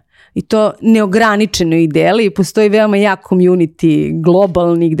znanja. I to neograničeno ih deli i postoji veoma jak community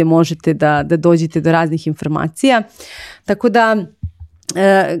globalni gde možete da dođete do raznih informacija. Tako da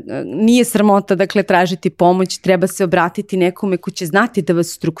nije sramota, dakle, tražiti pomoć, treba se obratiti nekome ko će znati da vas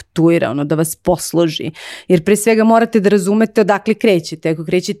struktuira, da vas posloži. Jer pre svega morate da razumete odakle krećete. Ako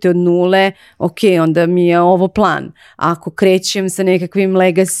krećete od nule, ok, onda mi je ovo plan. Ako krećem sa nekakvim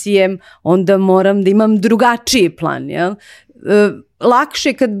legasijem, onda moram da imam drugačiji plan, jel?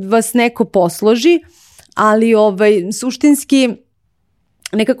 Lakše kad vas neko posloži, ali suštinski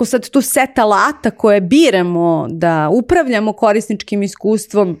nekako sad tu set alata koje biramo da upravljamo korisničkim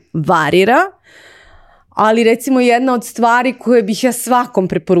iskustvom varira, ali recimo jedna od stvari koje bih ja svakom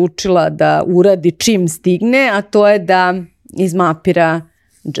preporučila da uradi čim stigne, a to je da izmapira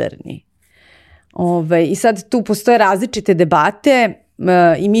journey. I sad tu postoje različite debate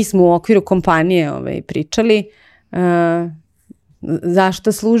i mi smo u okviru kompanije pričali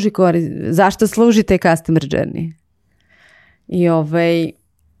zašto služi taj customer journey.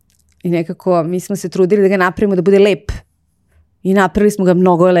 I nekako mi smo se trudili da ga napravimo da bude lep. I napravili smo ga,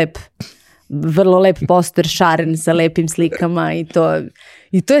 mnogo je lep. Vrlo lep poster, šaren sa lepim slikama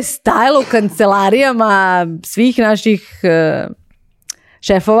i to je stajalo u kancelarijama svih naših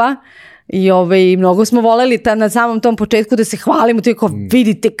šefova. I mnogo smo voleli na samom tom početku da se hvalimo, to je kao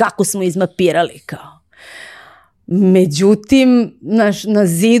vidite kako smo izmapirali kao. Međutim, na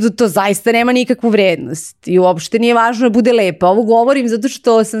zidu to zaista nema nikakvu vrednost i uopšte nije važno da bude lepa. Ovo govorim zato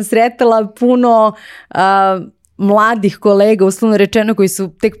što sam sretala puno mladih kolega, uslovno rečeno, koji su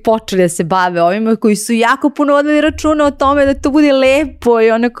tek počeli da se bave ovima, koji su jako puno vodili računa o tome da to bude lepo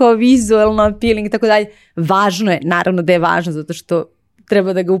i onako vizualno appealing i tako dalje. Važno je, naravno da je važno zato što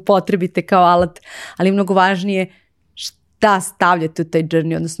treba da ga upotrebite kao alat, ali mnogo važnije šta stavljate u taj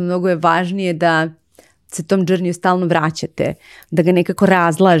journey, odnosno mnogo je važnije da se tom journeyu stalno vraćate, da ga nekako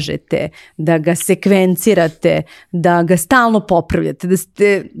razlažete, da ga sekvencirate, da ga stalno popravljate, da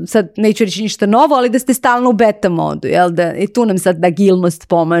ste, sad neću reći ništa novo, ali da ste stalno u beta modu, jel? I tu nam sad agilnost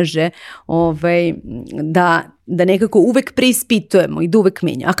pomaže, da nekako uvek preispitujemo i da uvek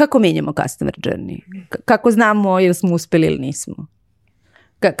menjamo. A kako menjamo customer journey? Kako znamo jel smo uspeli ili nismo?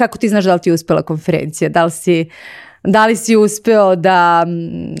 Kako ti znaš da li ti je uspela konferencija? Da li si uspeo da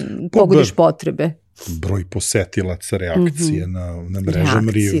pogodiš potrebe? Broj posetilaca, reakcije na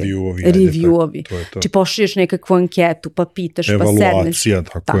mrežama, review-ovi. Review-ovi. Či pošliješ nekakvu anketu, pa pitaš, pa sedneš. Evaluacija,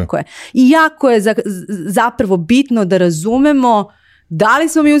 tako je. I jako je zapravo bitno da razumemo da li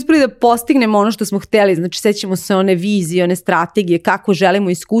smo mi uspeli da postignemo ono što smo hteli, znači sećamo se one vizije, one strategije, kako želimo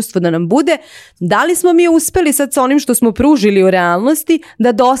iskustvo da nam bude, da li smo mi uspeli sad sa onim što smo pružili u realnosti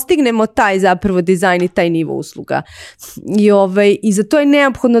da dostignemo taj zapravo dizajn i taj nivo usluga. I za to je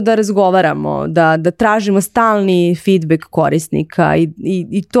neophodno da razgovaramo, da tražimo stalni feedback korisnika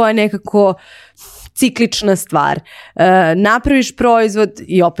i to je nekako ciklična stvar. Napraviš proizvod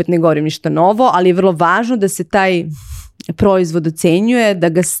i opet ne govorim ništa novo, ali je vrlo važno da se taj proizvod ocenjuje, da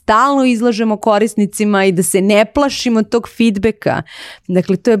ga stalno izlažemo korisnicima i da se ne plašimo tog feedbacka.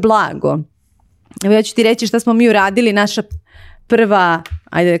 Dakle, to je blago. Evo ja ću ti reći šta smo mi uradili, naša prva,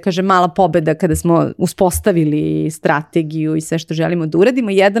 ajde da kažem, mala pobeda kada smo uspostavili strategiju i sve što želimo da uradimo.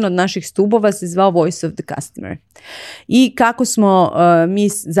 Jedan od naših stubova se zvao Voice of the Customer. I kako smo mi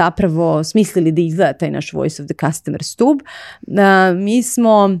zapravo smislili da izgleda taj naš Voice of the Customer stub, mi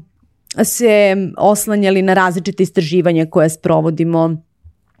smo se oslanjali na različite istraživanja koje sprovodimo,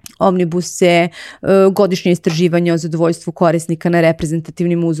 omnibuse, godišnje istraživanja o zadovoljstvu korisnika na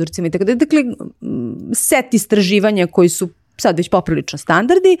reprezentativnim uzorcima i tako da. Dakle, set istraživanja koji su sad već poprilično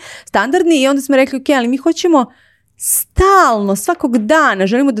standardni i onda smo rekli, ok, ali mi hoćemo stalno, svakog dana,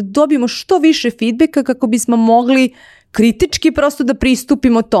 želimo da dobijemo što više feedbacka kako bismo mogli kritički prosto da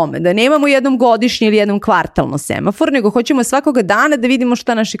pristupimo tome, da nemamo jednom godišnje ili jednom kvartalno semafor, nego hoćemo svakoga dana da vidimo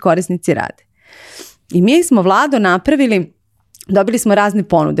šta naši korisnici rade. I mi smo, Vlado, napravili, dobili smo razne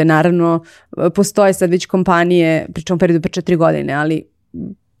ponude, naravno postoje sad već kompanije, pričamo periodu pre 4 godine, ali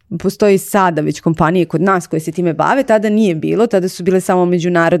postoji sada već kompanije kod nas koje se time bave, tada nije bilo, tada su bile samo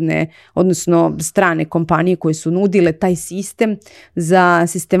međunarodne, odnosno strane kompanije koje su nudile taj sistem za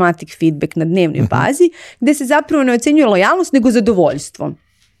systematic feedback na dnevnoj bazi, gde se zapravo ne ocenjuje lojalnost, nego zadovoljstvo.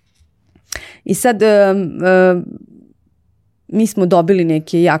 I sad mi smo dobili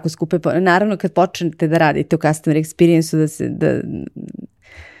neke jako skupe, naravno kad počnete da radite u customer experience-u, da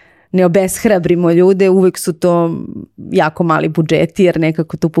ne obeshrabrimo ljude, uvek su to jako mali budžeti, jer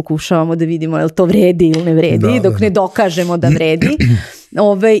nekako tu pokušavamo da vidimo je li to vredi ili ne vredi, dok ne dokažemo da vredi.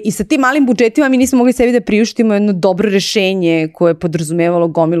 I sa tim malim budžetima mi nismo mogli sebi da priuštimo jedno dobro rešenje koje je podrazumevalo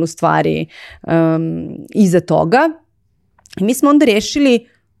gomilu stvari iza toga. I mi smo onda rešili,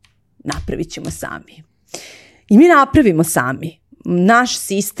 napravit ćemo sami. I mi napravimo sami naš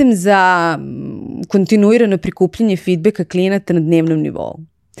sistem za kontinuirano prikupljanje feedbacka klijenata na dnevnom nivou.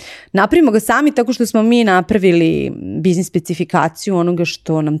 Napravimo ga sami tako što smo mi napravili biznis specifikaciju onoga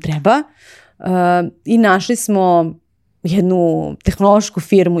što nam treba i našli smo jednu tehnološku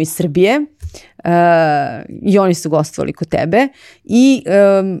firmu iz Srbije i oni su gostovali kod tebe i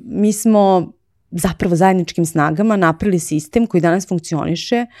mi smo zapravo zajedničkim snagama napravili sistem koji danas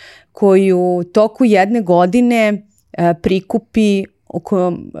funkcioniše, koji u toku 1 godine prikupi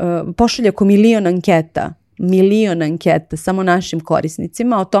pošalje oko 1.000.000 anketa samo našim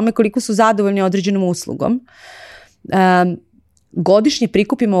korisnicima o tome koliko su zadovoljni određenom uslugom. Godišnje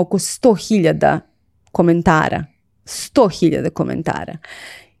prikupimo oko 100.000 komentara. 100.000 komentara.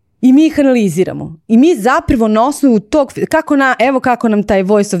 I mi ih analiziramo. I mi zapravo na osnovu tog, evo kako nam taj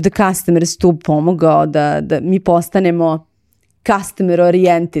voice of the customers tu pomogao da mi postanemo customer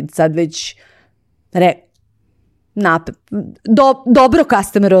oriented, sad već dobro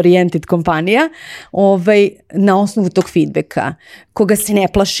customer oriented kompanija, na osnovu tog feedbacka, koga se ne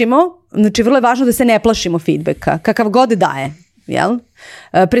plašimo. Znači vrlo je važno da se ne plašimo feedbacka, kakav god daje. Jel?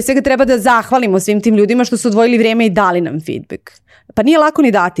 Pre svega treba da zahvalimo svim tim ljudima što su odvojili vrijeme i dali nam feedback. Pa nije lako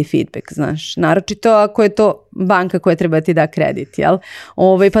ni dati feedback, znaš, naročito ako je to banka koja treba ti da kredit, jel?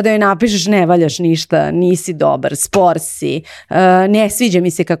 Pa da joj napišeš ne valjaš ništa, nisi dobar, spor si, ne sviđa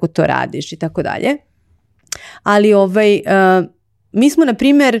mi se kako to radiš i tako dalje. Ali mi smo, na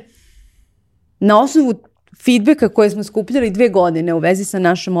primjer, na osnovu feedbacka koje smo skupljali 2 godine u vezi sa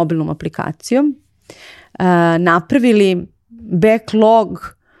našom mobilnom aplikacijom, napravili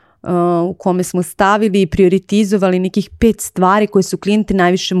backlog u kome smo stavili i prioritizovali nekih 5 stvari koje su klijente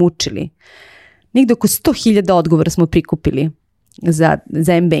najviše mučili. Negde oko 100.000 odgovora smo prikupili za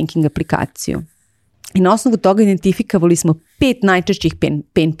M-banking aplikaciju. I na osnovu toga identifikovali smo 5 najčešćih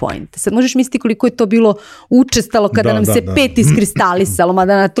pain pointa. Sad možeš misliti koliko je to bilo učestalo kada nam se 5 iskristalisalo,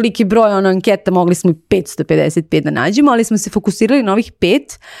 mada na toliki broj anketa mogli smo i 555 da nađemo, ali smo se fokusirali na ovih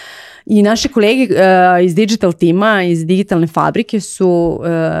 5 i naše kolege iz digital tima, iz digitalne fabrike su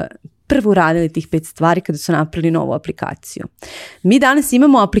prvo uradili tih 5 stvari kada su napravili novu aplikaciju. Mi danas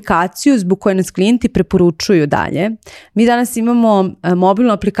imamo aplikaciju zbog koje nas klijenti preporučuju dalje. Mi danas imamo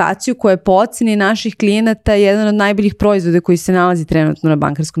mobilnu aplikaciju koja je po oceni naših klijenata jedan od najboljih proizvoda koji se nalazi trenutno na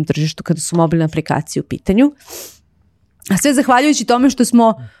bankarskom tržištu kada su mobilne aplikacije u pitanju. A sve zahvaljujući tome što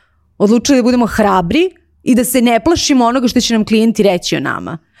smo odlučili da budemo hrabri i da se ne plašimo onoga što će nam klijenti reći o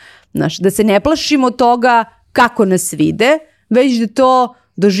nama. Znaš, da se ne plašimo toga kako nas vide, već da to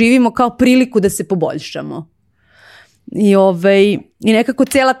doživimo kao priliku da se poboljšamo. I nekako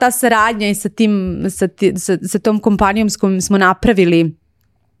cela ta saradnja i sa tom kompanijom s kojom smo napravili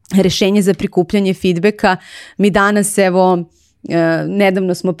rešenje za prikupljanje feedbacka, mi danas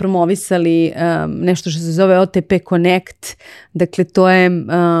nedavno smo promovisali nešto što se zove OTP Connect, dakle to je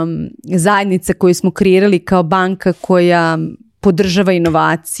zajednica koju smo kreirali kao banka koja podržava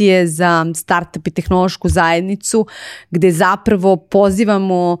inovacije za startup i tehnološku zajednicu, gde zapravo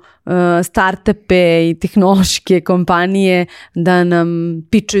pozivamo startupe i tehnološke kompanije da nam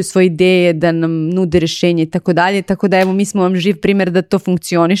pičuju svoje ideje, da nam nude rešenje i tako dalje. Tako da mi smo vam živ primjer da to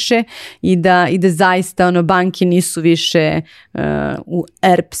funkcioniše i da zaista banke nisu više u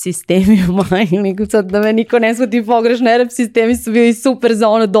ERP sistemima ili sad da me niko ne shvati pogrešno, ERP sistemi su bili super za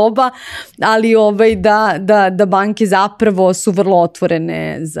ono doba, ali da banke zapravo su vrlo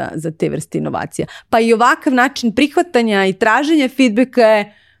otvorene za te vrste inovacija. Pa i ovakav način prihvatanja i traženja feedbacka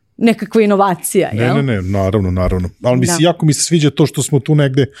je nekakva inovacija. Ne, naravno. Ali jako mi se sviđa to što smo tu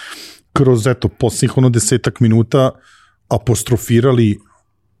negde kroz posljednjih 10 minuta apostrofirali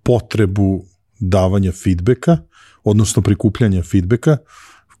potrebu davanja feedbacka odnosno prikupljanje feedbacka.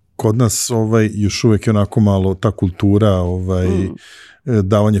 Kod nas još uvek je onako malo ta kultura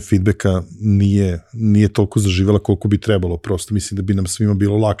davanje feedbacka nije toliko zaživjela koliko bi trebalo. Prosto mislim da bi nam svima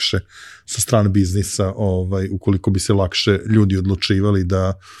bilo lakše sa strane biznisa, ukoliko bi se lakše ljudi odlučivali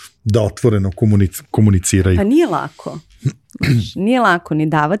da otvoreno komuniciraju. Pa nije lako. Nije lako ni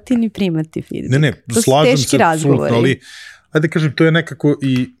davati ni primati feedback. Ne, slažem se apsolutno, ali ajde kažem, to je nekako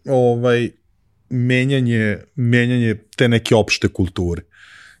i menjanje te neke opšte kulture.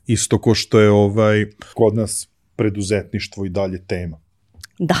 Isto ko što je kod nas preduzetništvo i dalje tema.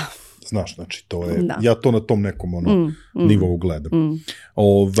 Da. Znaš, znači, to je, ja to na tom nekom nivou gledam.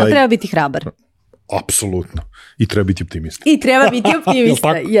 A treba biti hrabar. Apsolutno. I treba biti optimista.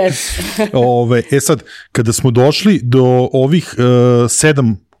 Yes. Sad, kada smo došli do ovih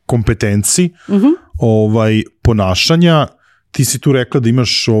 7 kompetenci ponašanja, ti si tu rekla da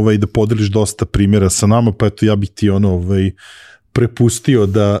imaš da podeliš dosta primjera sa nama, pa eto ja bih ti prepustio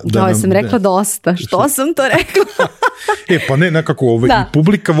da nam... sam rekla dosta, što sam to rekla? Pa ne, nekako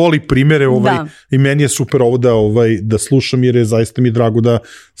publika voli primjere i meni je super ovo da slušam, jer je zaista mi drago da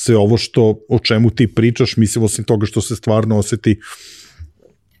se ovo o čemu ti pričaš, mislim osim toga što se stvarno oseti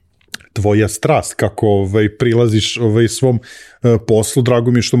tvoja strast, kako prilaziš svom poslu,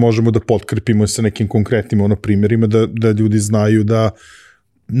 drago mi je što možemo da potkrepimo sa nekim konkretnim primjerima, da ljudi znaju da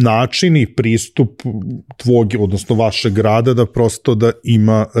način i pristup tvog, odnosno vašeg rada, da prosto da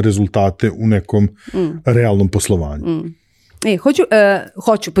ima rezultate u nekom realnom poslovanju.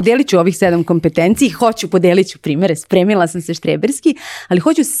 Podelit ću ovih 7 kompetencija, podelit ću primjere, spremila sam se štreberski, ali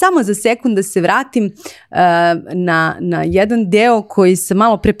hoću samo za sekund da se vratim na jedan deo koji sam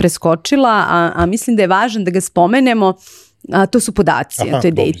malo pre preskočila, a mislim da je važan da ga spomenemo. To su podaci, to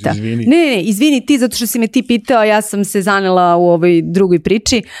je data. Izvini ti, zato što si me ti pitao, ja sam se zanela u ovoj drugoj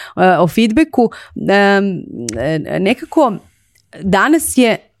priči o feedbacku. Nekako danas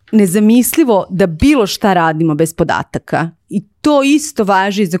je nezamislivo da bilo šta radimo bez podataka i to isto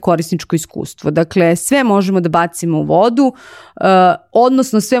važi za korisničko iskustvo. Dakle, sve možemo da bacimo u vodu,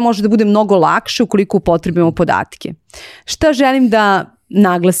 odnosno sve može da bude mnogo lakše ukoliko upotrebimo podatke. Šta želim da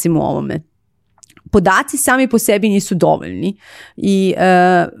naglasim u ovome? Podaci sami po sebi nisu dovoljni i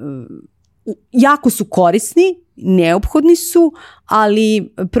jako su korisni, neophodni su,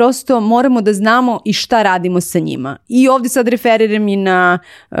 ali prosto moramo da znamo i šta radimo sa njima. I ovdje sad referiram i na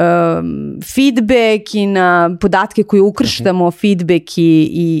feedback i na podatke koje ukrštamo, feedback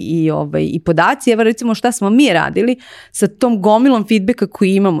i podaci. Evo recimo šta smo mi radili sa tom gomilom feedbacka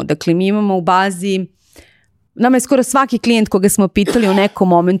koji imamo. Dakle, mi imamo u bazi, nama je skoro svaki klijent koga smo pitali u nekom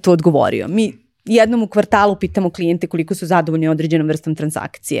momentu odgovorio. Mi jednom u kvartalu pitamo klijente koliko su zadovoljni određenom vrstom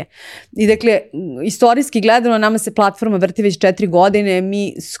transakcije. I dakle, istorijski gledano, nama se platforma vrti već 4 godine,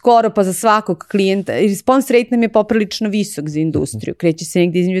 mi skoro pa za svakog klijenta, response rate nam je poprilično visok za industriju, kreće se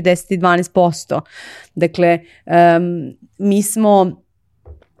negdje između 10 i 12%. Dakle, mi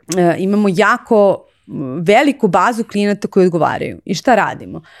imamo jako veliku bazu klijenata koji odgovaraju. I šta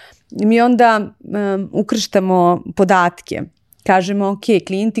radimo? Mi onda ukrštamo podatke. Kažemo, ok,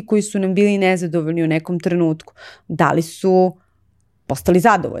 klijenti koji su nam bili nezadovoljni u nekom trenutku, da li su postali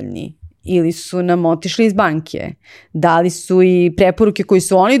zadovoljni ili su nam otišli iz banke, da li su i preporuke koje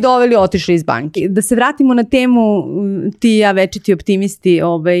su oni doveli otišli iz banke. Da se vratimo na temu ti i ja večiti optimisti,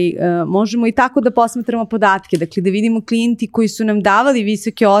 možemo i tako da posmatramo podatke, dakle da vidimo klijenti koji su nam davali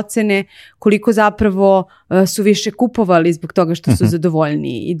visoke ocene, koliko zapravo su više kupovali zbog toga što su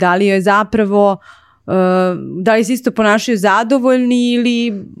zadovoljni i da li je zapravo da li se isto ponašaju zadovoljni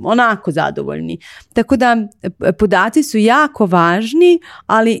ili onako zadovoljni. Tako da podaci su jako važni,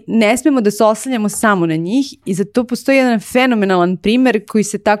 ali ne smemo da se oslanjamo samo na njih i za to postoji jedan fenomenalan primjer koji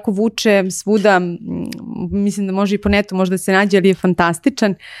se tako vuče svuda, mislim da može i po netu možda se nađe, ali je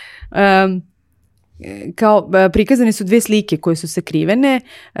fantastičan. Kao prikazane su 2 slike koje su sakrivene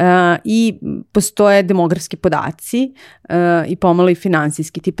i postoje demografski podaci i pomalo i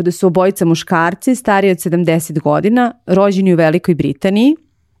finansijski, tipa da su obojica muškarci stariji od 70 godina, rođeni u Velikoj Britaniji,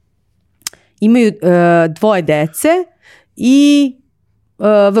 imaju 2 dece i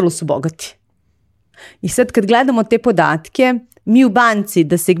vrlo su bogati. I sad kad gledamo te podatke, mi u banci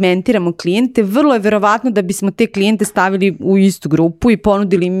da segmentiramo klijente, vrlo je verovatno da bismo te klijente stavili u istu grupu i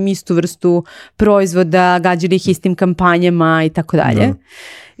ponudili im istu vrstu proizvoda, gađali ih istim kampanjama i tako dalje.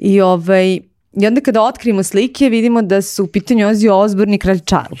 I onda kada otkrijemo slike vidimo da su u pitanju Ozzy Osbourne i kralj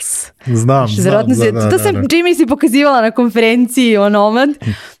Charles. Znam. To sam čime si pokazivala na konferenciji o Nomad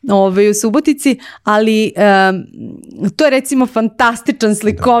u Subotici, ali to je recimo fantastičan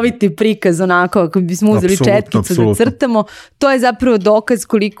slikoviti prikaz onako, ako bismo uzeli četkicu da crtamo, to je zapravo dokaz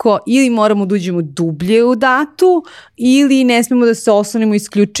koliko ili moramo da uđemo dublje u datu ili ne smemo da se oslonimo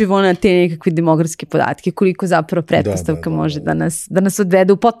isključivo na te nekakve demografske podatke, koliko zapravo pretpostavka može da nas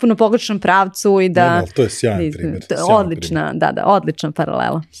odvede u potpuno pogrešnom pravcu i da... to je sjajan primjer. Odlična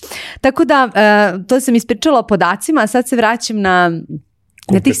paralela. Tako da, to sam ispričala o podacima, a sad se vraćam na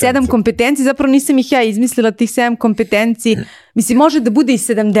tih 7 kompetencija, zapravo nisam ih ja izmislila, tih 7 kompetencji, mislim može da bude i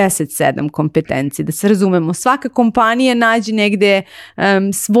 77 kompetencija, da se razumemo. Svaka kompanija nađe negde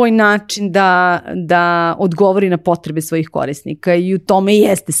svoj način da odgovori na potrebe svojih korisnika i u tome i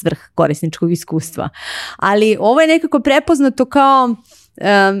jeste svrh korisničkog iskustva. Ali ovo je nekako prepoznato kao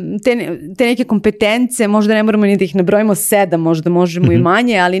te neke kompetencije, možda ne moramo ni da ih nabrojimo 7, možda možemo i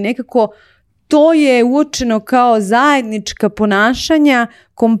manje, ali nekako to je uočeno kao zajednička ponašanja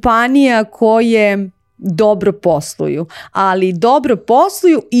kompanija koje dobro posluju, ali dobro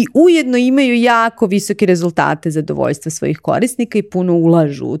posluju i ujedno imaju jako visoke rezultate zadovoljstva svojih korisnika i puno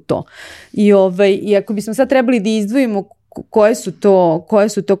ulažu u to. I ako bismo sad trebali da izdvojimo koje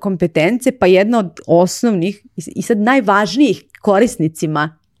su to kompetencije, pa jedna od osnovnih i sad najvažnijih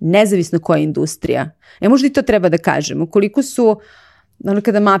korisnicima, nezavisno koja je industrija. Možda i to treba da kažemo. Koliko su,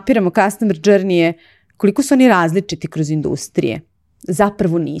 kada mapiramo customer journey, koliko su oni različiti kroz industrije?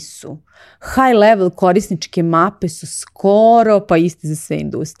 Zapravo nisu. High level korisničke mape su skoro pa iste za sve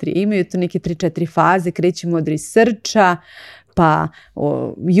industrije. Imaju to neke 3-4 faze, krećemo od researcha, pa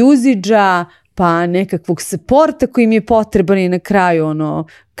usage-a, pa nekakvog supporta koji im je potreban i na kraju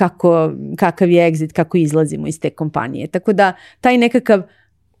kakav je exit, kako izlazimo iz te kompanije. Tako da taj nekakav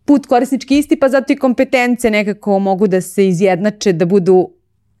put korisnički isti, pa zato i kompetencije nekako mogu da se izjednače, da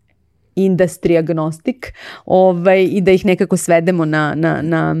industry agnostik i da ih nekako svedemo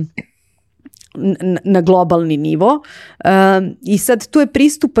na globalni nivo. I sad tu je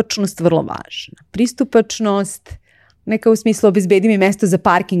pristupačnost vrlo važna. Pristupačnost neka u smislu obezbedi mi mesto za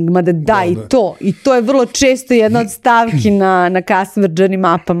parking, mada i to je vrlo često jedna od stavki na customer journey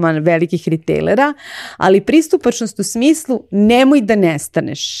mapama velikih retailera, ali pristupačnost u smislu nemoj da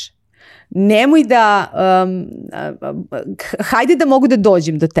nestaneš. Nemoj da, hajde da mogu da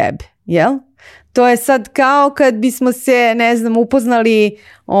dođem do tebe, jel? To je sad kao kad bismo se, upoznali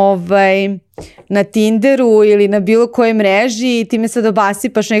na Tinderu ili na bilo kojoj mreži i ti me sad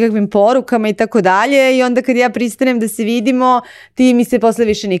obasipaš nekakvim porukama i tako dalje i onda kad ja pristanem da se vidimo, ti mi se posle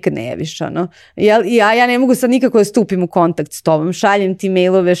više nikad ne javiš, ja ne mogu sad nikako da stupim u kontakt s tobom, šaljem ti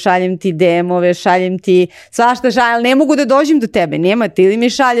mailove, šaljem ti DM-ove, šaljem ti svašta, ali ne mogu da dođem do tebe, nema ti, ili mi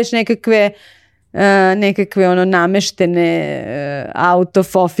šalješ nekakve nameštene out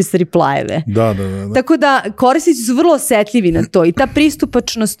of office reply-eve. Da. Tako da korisnici su vrlo osetljivi na to i ta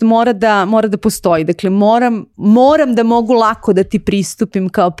pristupačnost mora da postoji. Dakle, moram da mogu lako da ti pristupim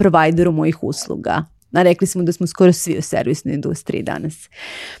kao provideru mojih usluga. A rekli smo da smo skoro svi u servisnoj industriji danas.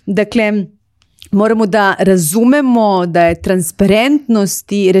 Dakle, moramo da razumemo da je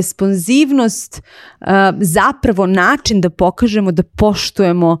transparentnost i responsivnost zapravo način da pokažemo da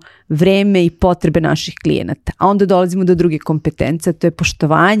poštujemo vreme i potrebe naših klijenata. A onda dolazimo do druge kompetencije, to je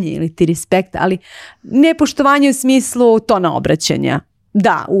poštovanje ili ti respekt, ali ne poštovanje u smislu tona obraćanja.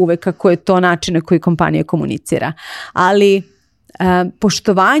 Da, uvek ako je to način na koji kompanija komunicira. Ali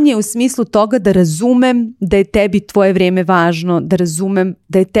poštovanje u smislu toga da razumem da je tebi tvoje vrijeme važno, da razumem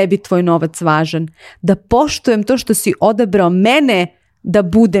da je tebi tvoj novac važan, da poštujem to što si odabrao mene da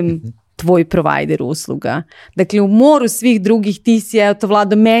budem tvoj provider usluga. Dakle, u moru svih drugih ti si,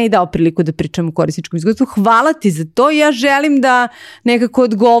 Vlado, meni dao priliku da pričam o korisničkom iskustvu. Hvala ti za to i ja želim da nekako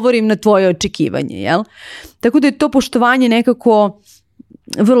odgovorim na tvoje očekivanje. Jel? Tako da je to poštovanje nekako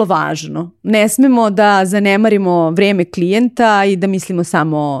vrlo važno. Ne smemo da zanemarimo vrijeme klijenta i da mislimo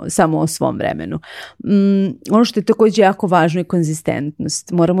samo o svom vremenu. Ono što je također jako važno je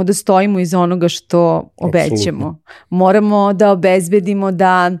konzistentnost. Moramo da stojimo iza onoga što obećamo. Moramo da obezbedimo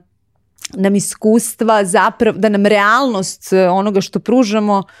da nam iskustva zapravo, da nam realnost onoga što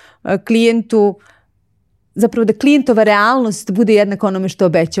pružamo klijentu, zapravo da klijentova realnost bude jednako onome što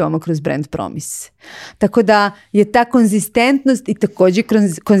obećavamo kroz brand promise. Tako da je ta konzistentnost i također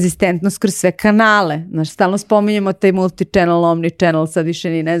konzistentnost kroz sve kanale. Stalno spominjemo taj multi-channel, omni-channel, sad više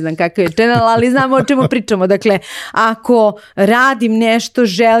ni ne znam kakav je channel, ali znamo o čemu pričamo. Dakle, ako radim nešto,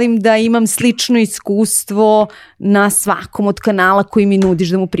 želim da imam slično iskustvo na svakom od kanala koji mi nudiš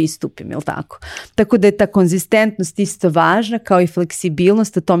da mu pristupim, jel tako? Tako da je ta konzistentnost isto važna, kao i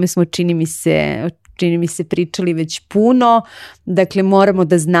fleksibilnost, o tome smo čini mi se čini mi se, pričali već puno. Dakle, moramo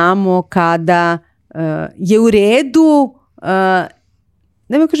da znamo kada je u redu,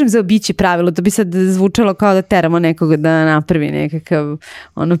 nema kažem zaobići pravilo, to bi sad zvučalo kao da teramo nekoga da napravi nekakav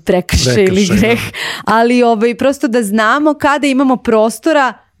prekršaj ili greh, ali prosto da znamo kada imamo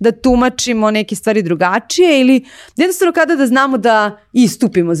prostora da tumačimo neke stvari drugačije ili jednostavno kada da znamo da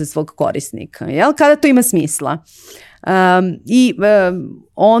istupimo za svog korisnika, jel? Kada to ima smisla.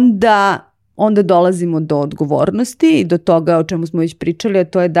 Onda dolazimo do odgovornosti i do toga o čemu smo već pričali, a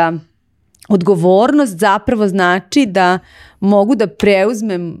to je da odgovornost zapravo znači da mogu da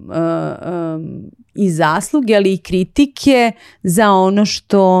preuzmem i zasluge, ali i kritike za ono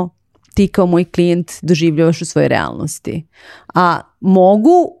što ti kao moj klijent doživljavaš u svojoj realnosti. A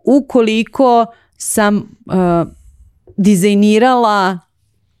mogu ukoliko sam dizajnirala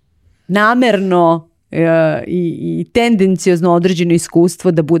namerno i tendenciozno određeno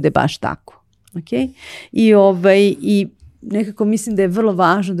iskustvo da bude baš tako. Okay? I nekako mislim da je vrlo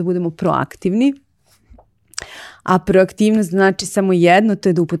važno da budemo proaktivni, a proaktivnost znači samo jedno, to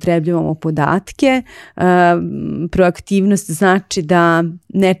je da upotrebljavamo podatke. Proaktivnost znači da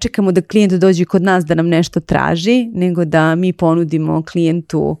ne čekamo da klijent dođe kod nas da nam nešto traži, nego da mi ponudimo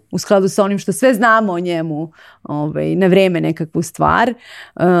klijentu u skladu sa onim što sve znamo o njemu na vreme nekakvu stvar.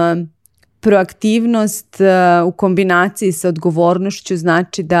 Proaktivnost u kombinaciji sa odgovornošću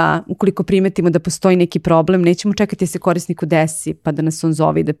znači da ukoliko primetimo da postoji neki problem, nećemo čekati da se korisniku desi pa da nas on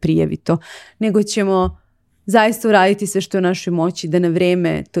zove i da prijavi to, nego ćemo zaista uraditi sve što je u našoj moći da na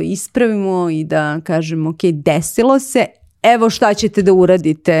vreme to ispravimo i da kažemo ok, desilo se, evo šta ćete da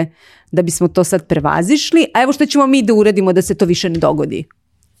uradite da bismo to sad prevazišli, a evo šta ćemo mi da uradimo da se to više ne dogodi.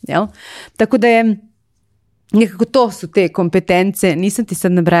 Jel? Tako da je nekako to su te kompetence, nisam ti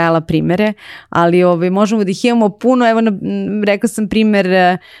sad nabrajala primere, ali možemo da ih imamo puno. Evo, rekla sam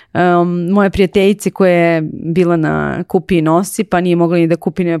primer moje prijateljice koja je bila na kupi i nosi, pa nije mogla ni da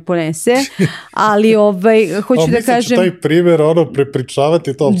kupi ni da ponese, ali hoću da kažem... Mislim, taj primer,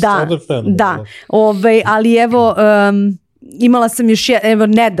 prepričavati to, da, ali evo... imala sam još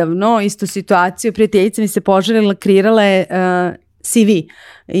nedavno istu situaciju, prijateljica mi se požalila, kreirala je CV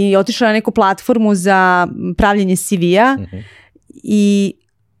i otišla na neku platformu za pravljenje CV-a i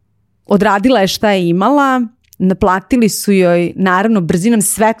odradila je šta je imala, naplatili su joj, naravno brzinom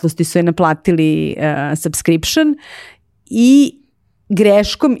svetlosti su joj naplatili subscription i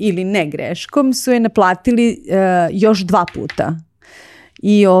greškom ili ne greškom su joj naplatili još 2 puta.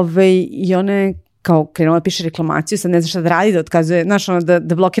 I ona je kao krenula da piše reklamaciju, sad ne zna šta da radi, da otkazuje, znaš,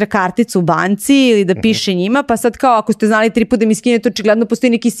 da blokira karticu u banci ili da piše njima, pa sad kao ako ste znali 3 puta mi skinete, očigledno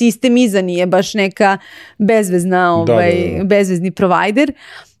postoji neki sistem iza, nije baš neka bezvezna, bezvezni provider.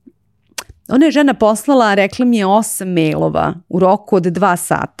 Ona je žena poslala, rekla mi je 8 mailova u roku od 2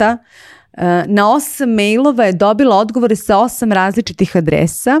 sata. Na 8 mailova je dobila odgovore sa 8 različitih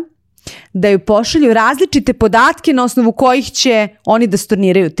adresa, da ju pošalju različite podatke na osnovu kojih će oni da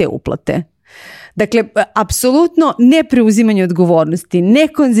storniraju te uplate. Dakle, apsolutno nepreuzimanje odgovornosti,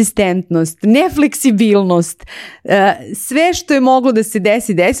 nekonzistentnost, nefleksibilnost, sve što je moglo da se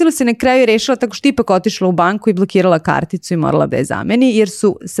desi, desilo se, na kraju je rešila tako što ipak otišla u banku i blokirala karticu i morala da je zameni, jer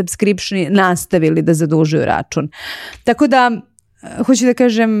su subscriptioni nastavili da zadužuju račun. Tako da, hoću da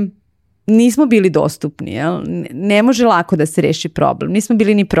kažem, nismo bili dostupni, jel? Ne može lako da se reši problem, nismo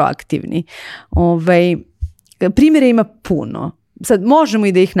bili ni proaktivni. Primjera ima puno. Sad možemo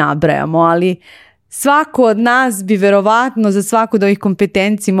i da ih nabrajamo, ali svako od nas bi verovatno za svaku od ovih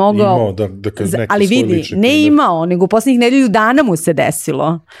kompetenciji mogao, ali vidi, ne imao, nego u posljednjih nedelju dana mu se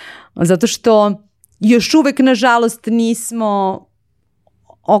desilo. Zato što još uvek, nažalost, nismo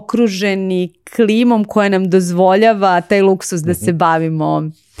okruženi klimom koja nam dozvoljava taj luksuz da se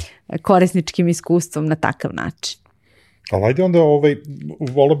bavimo korisničkim iskustvom na takav način. Ali ajde onda,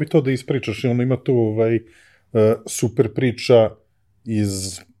 volio bi to da ispričaš, ima tu super priča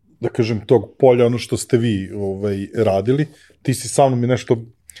iz, da kažem, tog polja, ono što ste vi radili. Ti si sa mnom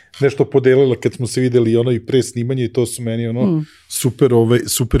nešto podelila kad smo se videli i pre snimanja i to su meni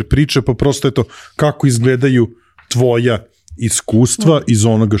super priče, pa prosto je to kako izgledaju tvoja iskustva iz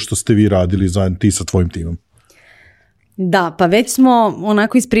onoga što ste vi radili zajedno ti sa tvojim timom. Da, pa već smo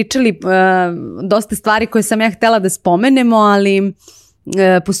onako ispričali dosta stvari koje sam ja htela da spomenemo, ali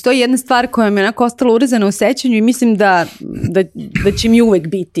postoji jedna stvar koja mi je onako ostala urezana u sećanju i mislim da će mi uvek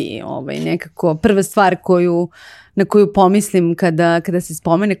biti nekako prva stvar na koju pomislim kada se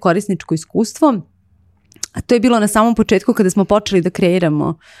spomene korisničko iskustvo. A to je bilo na samom početku kada smo počeli da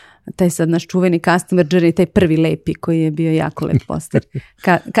kreiramo taj sad naš čuveni customer journey, taj prvi lepi koji je bio jako lep poster.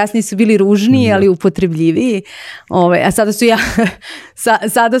 Kasnije su bili ružniji, ali upotrebljiviji, a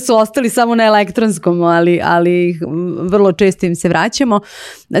sada su ostali samo na elektronskom, ali vrlo često im se vraćamo.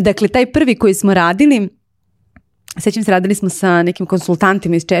 Dakle, taj prvi koji smo radili, sećam se, radili smo sa nekim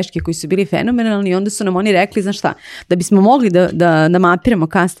konsultantima iz Češke koji su bili fenomenalni i onda su nam oni rekli, znaš šta, da bismo mogli da mapiramo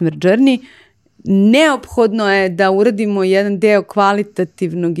customer journey, neophodno je da uradimo jedan deo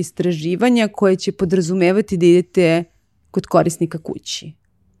kvalitativnog istraživanja koje će podrazumevati da idete kod korisnika kući.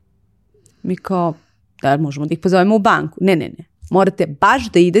 Mi kao, da možemo da ih pozovemo u banku. Ne. Morate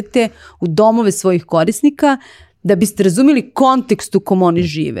baš da idete u domove svojih korisnika da biste razumeli kontekst u kom oni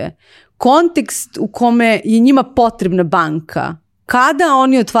žive. Kontekst u kome je njima potrebna banka. Kada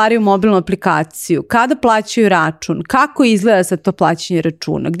oni otvaraju mobilnu aplikaciju, kada plaćaju račun, kako izgleda sad to plaćanje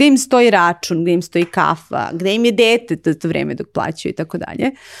računa, gde im stoji račun, gde im stoji kafa, gde im je dete to vreme dok plaćaju i tako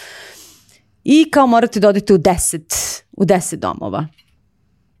dalje. I kao morate da odete u 10 domova.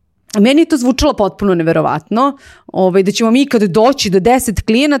 Meni je to zvučalo potpuno neverovatno, da ćemo mi kada doći do 10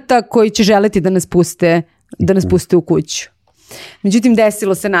 klijenata koji će želeti da nas puste u kuću. Međutim,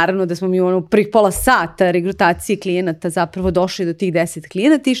 desilo se naravno da smo mi u prvih pola sata regrutacije klijenata zapravo došli do tih 10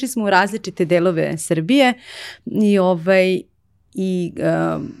 klijenata, išli smo u različite delove Srbije i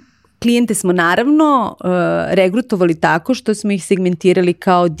klijente smo naravno regrutovali tako što smo ih segmentirali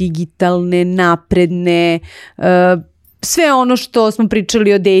kao digitalne, napredne, sve ono što smo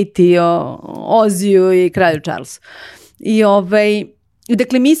pričali o Dejti, o Oziju i kralju Charlesu.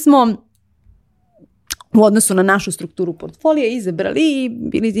 Dakle, mi smo u odnosu na našu strukturu portfolija izabrali i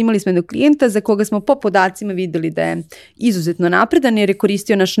imali smo jednog klijenta za koga smo po podacima videli da je izuzetno napredan jer je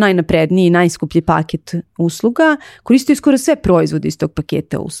koristio naš najnapredniji i najskuplji paket usluga, koristio je skoro sve proizvode iz tog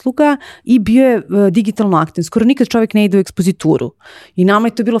paketa usluga i bio je digitalno aktivan. Skoro nikad čovjek ne ide u ekspozituru i nama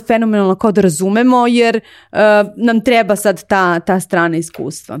je to bilo fenomenalno kao da razumemo jer nam treba sad ta strana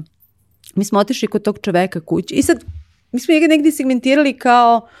iskustva. Mi smo otišli kod tog čoveka kući i sad mi smo njega negdje segmentirali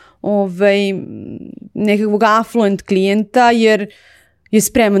kao nekakvog affluent klijenta jer je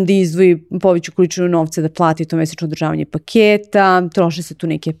spreman da izdvoji poveću količinu novca da plati to mesečno održavanje paketa, troše se tu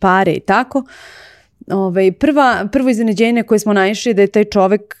neke pare i tako. Prvo iznenađenje koje smo naišli da je taj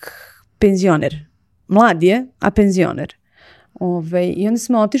čovek penzioner. Mlad je, a penzioner. I onda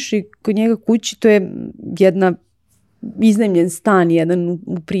smo otišli kod njega kući, to je jedna iznajmljen stan, jedan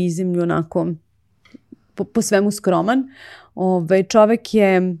u prizemlju, onako po svemu skroman. Čovek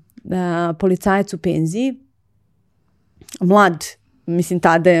je policajac u penziji, mlad, mislim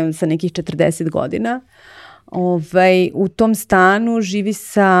tada je sa nekih 40 godina. U tom stanu živi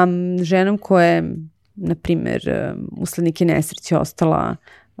sa ženom koja je, na primjer, usled neke nesreće ostala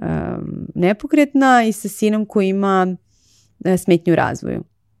nepokretna i sa sinom koji ima smetnju u razvoju.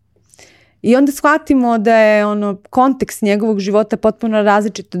 I onda shvatimo da je kontekst njegovog života potpuno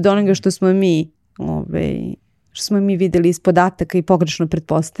različit od onoga što smo mi videli iz podataka i pogrešno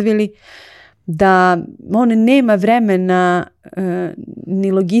pretpostavili, da on nema vremena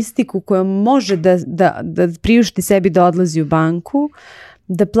ni logistiku koja može da priušti sebi da odlazi u banku,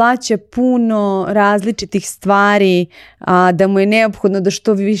 da plaća puno različitih stvari, a da mu je neophodno da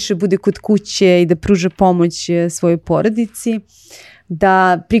što više bude kod kuće i da pruža pomoć svojoj porodici,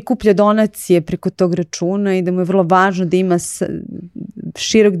 da prikuplja donacije preko tog računa i da mu je vrlo važno da ima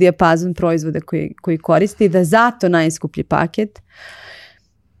širok dijapazon proizvoda koji koristi i da zato najskuplji paket.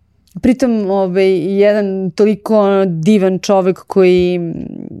 Pritom jedan toliko divan čovek koji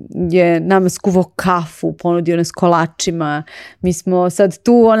je nama skuvao kafu, ponudio nas kolačima. Mi smo sad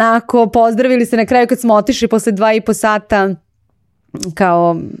tu onako pozdravili se na kraju kad smo otišli posle 2,5 sata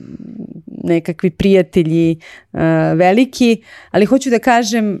kao nekakvi prijatelji veliki, ali hoću da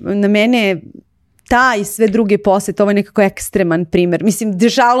kažem, na mene taj i sve druge posete, ovo je nekako ekstreman primer. Mislim,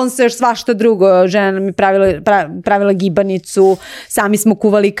 dešavalo se još svašta drugo. Žena nam je pravila gibanicu, sami smo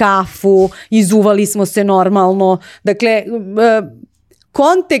kuvali kafu, izuvali smo se normalno. Dakle,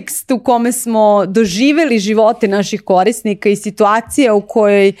 kontekst u kome smo doživeli živote naših korisnika i situacija u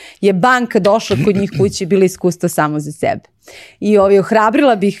kojoj je banka došla kod njih kući bila iskustvo samo za sebe. I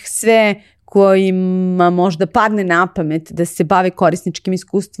ohrabrila bih sve kojima možda padne na pamet da se bave korisničkim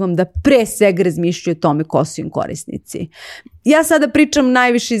iskustvom, da pre svega razmišljaju o tome ko su im korisnici. Ja sada pričam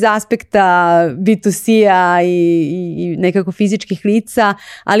najviše iz aspekta B2C-a i nekako fizičkih lica,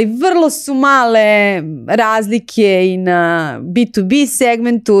 ali vrlo su male razlike i na B2B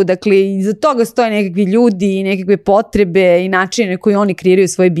segmentu, dakle iza toga stoje nekakvi ljudi i nekakve potrebe i načine koji oni kreiraju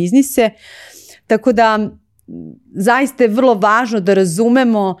svoje biznise, tako da zaista je vrlo važno da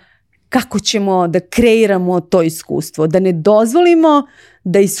razumemo kako ćemo da kreiramo to iskustvo, da ne dozvolimo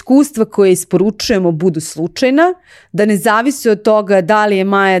da iskustva koje isporučujemo budu slučajna, da ne zavisi od toga da li je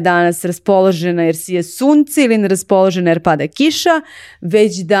Maja danas raspoložena jer sije sunce ili ne raspoložena jer pada kiša,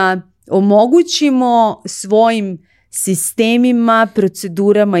 već da omogućimo svojim sistemima,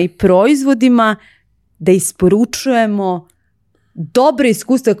 procedurama i proizvodima da isporučujemo dobre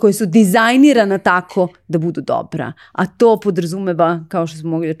iskustva koje su dizajnirana tako da budu dobra. A to podrazumeva, kao što smo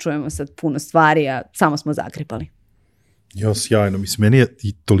mogli da čujemo sad, puno stvari, a samo smo zagrepali. Jo, sjajno. Mislim, meni je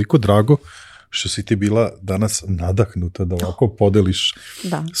i toliko drago što si ti bila danas nadahnuta da ovako podeliš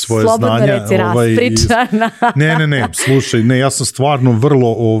svoje slobodno znanja. Slobodno reci raspričana. Ne, slušaj, ja sam stvarno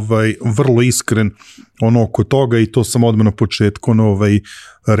vrlo iskren oko toga i to sam odmah na početku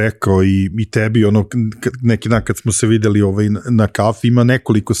rekao i tebi, neki dan kad smo se videli na kafi, ima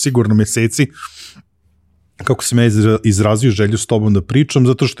nekoliko sigurno meseci kako sam ja izrazio želju s tobom da pričam,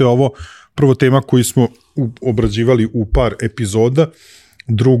 zato što je ovo prvo tema koju smo obrađivali u par epizoda.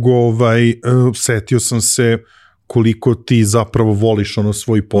 Drugo, setio sam se koliko ti zapravo voliš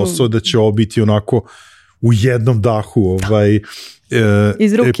svoj posao, da će ovo biti onako u jednom dahu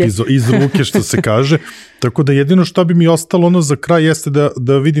iz ruke, što se kaže. Tako da jedino što bi mi ostalo za kraj jeste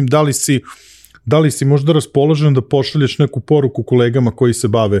da vidim da li si možda raspoložen da pošalješ neku poruku kolegama koji se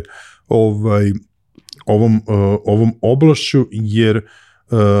bave ovom oblašću, jer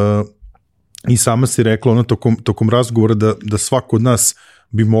i sama si rekla tokom razgovora da svako od nas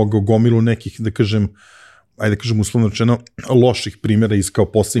bi mogao gomilu nekih, da kažem uslovno rečeno, loših primjera iz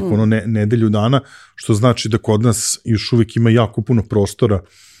kao poslednjih nedelju dana, što znači da kod nas još uvijek ima jako puno prostora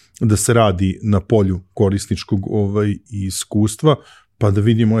da se radi na polju korisničkog iskustva, pa da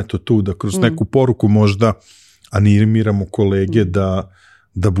vidimo tu da kroz neku poruku možda animiramo kolege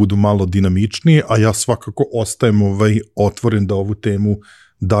da budu malo dinamičniji, a ja svakako ostajem otvoren da ovu temu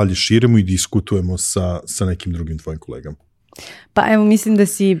dalje širimo i diskutujemo sa nekim drugim tvojim kolegama. Pa evo, mislim da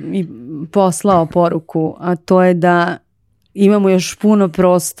si i poslao poruku, a to je da imamo još puno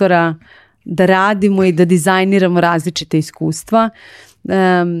prostora da radimo i da dizajniramo različite iskustva.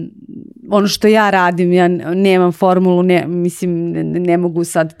 Ono što ja radim, ja nemam formulu, ne mogu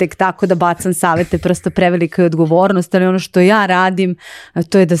sad tek tako da bacam savete, prosto prevelika je odgovornost, ali ono što ja radim,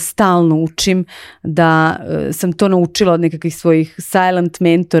 to je da stalno učim, da sam to naučila od nekakvih svojih silent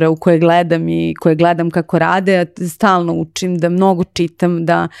mentora u koje gledam i koje gledam kako rade, stalno učim, da mnogo čitam,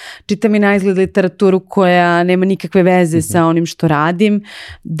 da čitam i na izgled literaturu koja nema nikakve veze sa onim što radim,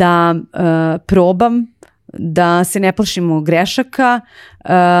 da probam, da se ne plašimo grešaka,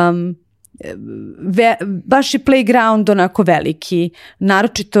 baš je playground onako veliki,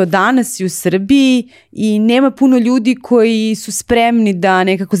 naročito danas i u Srbiji, i nema puno ljudi koji su spremni da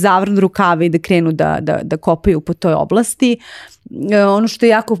nekako zavrnu rukave i da krenu da kopaju po toj oblasti. Ono što je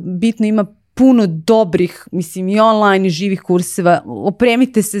jako bitno, ima puno dobrih, i online i živih kurseva.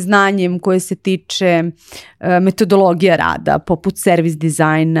 Opremite se znanjem koje se tiče metodologija rada, poput servis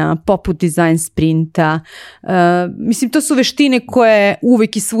dizajna, poput dizajn sprinta. To su veštine koje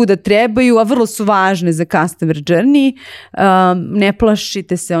uvek i svuda trebaju, a vrlo su važne za customer journey. Ne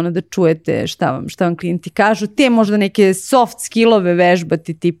plašite se da čujete šta vam klijenti kažu. Te možda neke soft skillove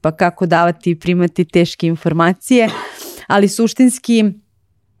vežbati, tipa kako davati i primati teške informacije, ali suštinski,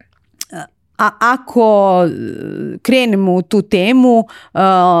 a ako krenemo u tu temu,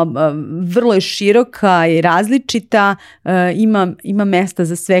 vrlo je široka i različita, ima mesta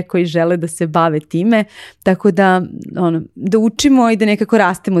za sve koji žele da se bave time, tako da učimo i da nekako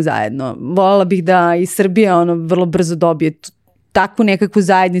rastemo zajedno. Voljela bih da i Srbija vrlo brzo dobije takvu nekakvu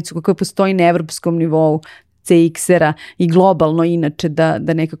zajednicu kakva postoji na evropskom nivou CX-era i globalno inače,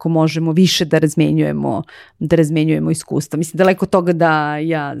 da nekako možemo više da razmenjujemo iskustva. Daleko od toga da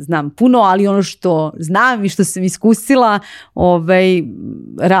ja znam puno, ali ono što znam i što sam iskusila,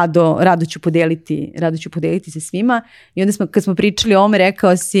 rado ću podeliti sa svima. I onda kad smo pričali o ovome,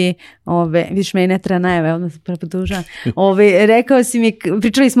 rekao si, vidiš, meni ne treba najave, odmah se produžavam. Rekao si mi,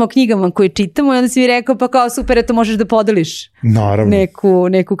 pričali smo o knjigama koje čitamo i onda si mi rekao, pa kao super, eto možeš da podeliš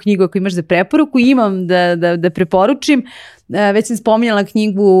neku knjigu ako imaš za preporuku. Imam da preporučim. Već sam spominjala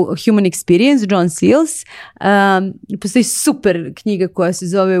knjigu Human Experience, John Seals. Postoji super knjiga koja se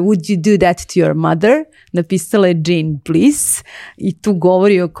zove Would You Do That to Your Mother? Napisala je Jane Bliss i tu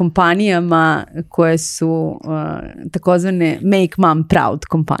govori o kompanijama koje su takozvane Make Mom Proud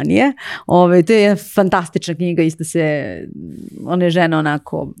kompanije. To je fantastična knjiga, isto ona je žena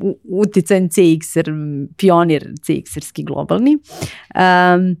onako uticajan CX-er, pionir CX-erski globalni.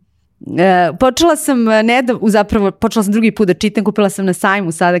 Počela sam drugi put da čitam, kupila sam na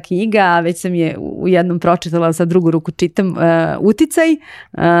sajmu sada knjiga, a već sam je u jednom pročitala, sad drugu ruku čitam, Uticaj,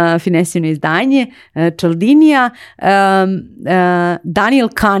 Finesino izdanje, Čaldinija, Daniel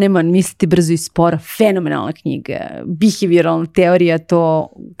Kahneman, Misliti brzo i sporo, fenomenalna knjiga, behavioralna teorija, to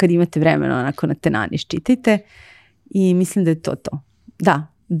kad imate vremena onako na tenani čitajte i mislim da je to.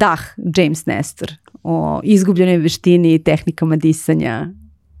 Da, James Nestor, o izgubljenoj veštini i tehnikama disanja,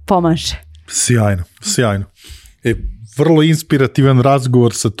 pomaže. Sjajno. Vrlo inspirativan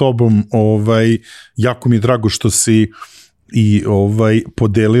razgovor sa tobom, jako mi je drago što si i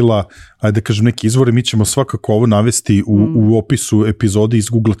podelila, ajde da kažem, neke izvore. Mi ćemo svakako ovo navesti u opisu epizode,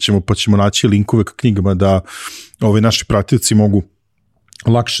 izgooglat ćemo pa ćemo naći linkove ka knjigama da naši pratioci mogu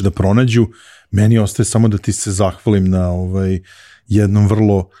lakše da pronađu. Meni ostaje samo da ti se zahvalim na jednom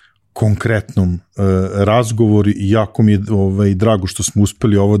vrlo konkretnom razgovoru i jako mi je drago što smo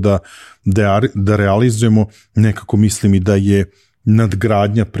uspeli ovo da realizujemo. Nekako mislim i da je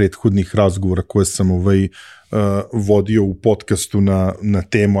nadgradnja prethodnih razgovora koje sam vodio u podcastu na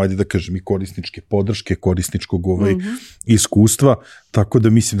temu, ajde da kažem, i korisničke podrške, korisničkog iskustva, tako da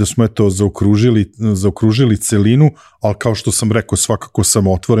mislim da smo zaokružili celinu, ali kao što sam rekao, svakako sam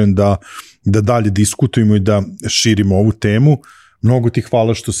otvoren da dalje diskutujemo i da širimo ovu temu. Mnogo ti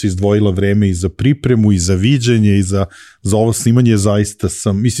hvala što si izdvojila vreme i za pripremu i za viđenje i za ovo snimanje.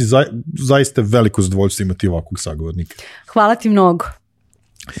 Zaista veliko zadovoljstvo imati ovakvog sagovornika. Hvala ti mnogo.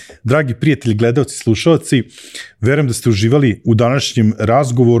 Dragi prijatelji, gledalci, slušalci, verujem da ste uživali u današnjem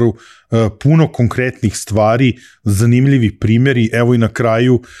razgovoru, puno konkretnih stvari, zanimljivi primjeri, evo i na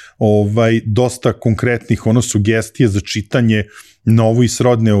kraju dosta konkretnih sugestije za čitanje na ovo i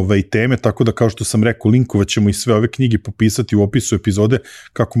srodne teme, tako da kao što sam rekao, linkovat ćemo i sve ove knjige popisati u opisu epizode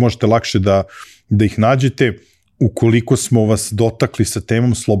kako možete lakše da ih nađete. Ukoliko smo vas dotakli sa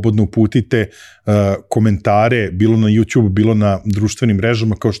temom, slobodno uputite komentare, bilo na YouTube, bilo na društvenim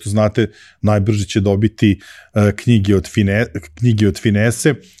mrežama. Kao što znate, najbrže će dobiti knjige od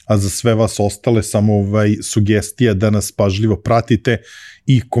Finese, a za sve vas ostale samo sugestija da nas pažljivo pratite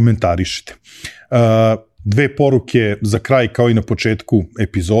i komentarišite. 2 poruke za kraj kao i na početku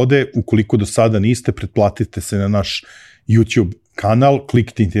epizode. Ukoliko do sada niste, pretplatite se na naš YouTube kanal,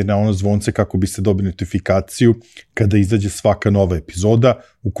 kliknite na ono zvonce kako biste dobili notifikaciju kada izađe svaka nova epizoda.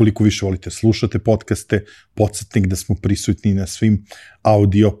 Ukoliko više volite slušate podcaste, podsjetnik da smo prisutni na svim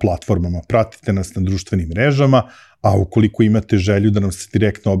audio platformama. Pratite nas na društvenim mrežama, a ukoliko imate želju da nam se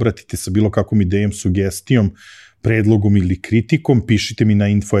direktno obratite sa bilo kakvom idejom, sugestijom, predlogom ili kritikom, pišite mi na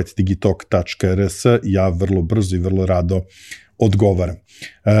info@digitalk.rs, ja vrlo brzo i vrlo rado odgovaram.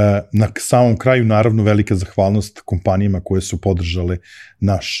 Na samom kraju, naravno, velika zahvalnost kompanijama koje su podržale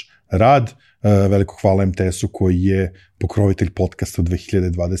naš rad. Veliko hvala MTS-u koji je pokrovitelj podcasta u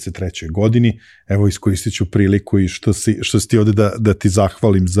 2023. godini. Evo, iskoristit ću priliku i što si ti ovde da ti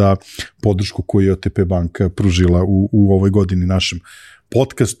zahvalim za podršku koju je OTP banka pružila u ovoj godini našem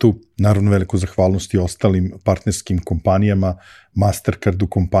podcastu. Naravno, veliku zahvalnost i ostalim partnerskim kompanijama, Mastercardu,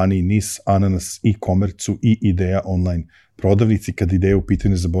 kompaniji NIS, Ananas, e-commerce-u i Ideja online prodavnici. Kad Ideja u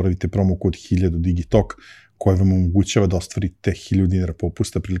pitanju, ne zaboravite promo kod 1000 DigiTalk, koja vam omogućava da ostvarite 1000 dinara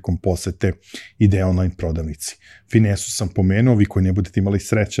popusta prilikom posete Ideja online prodavnici. Finesu sam pomenuo, vi koji ne budete imali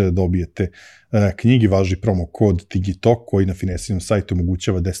sreće da dobijete knjigi, važi promo kod DigiTalk, koji na Finesinom sajtu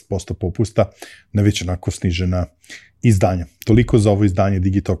omogućava 10% popusta na već onako snižena izdanja. Toliko za ovo izdanje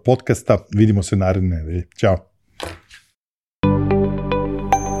DigiTalk podcasta. Vidimo se naredne nedelje. Ćao!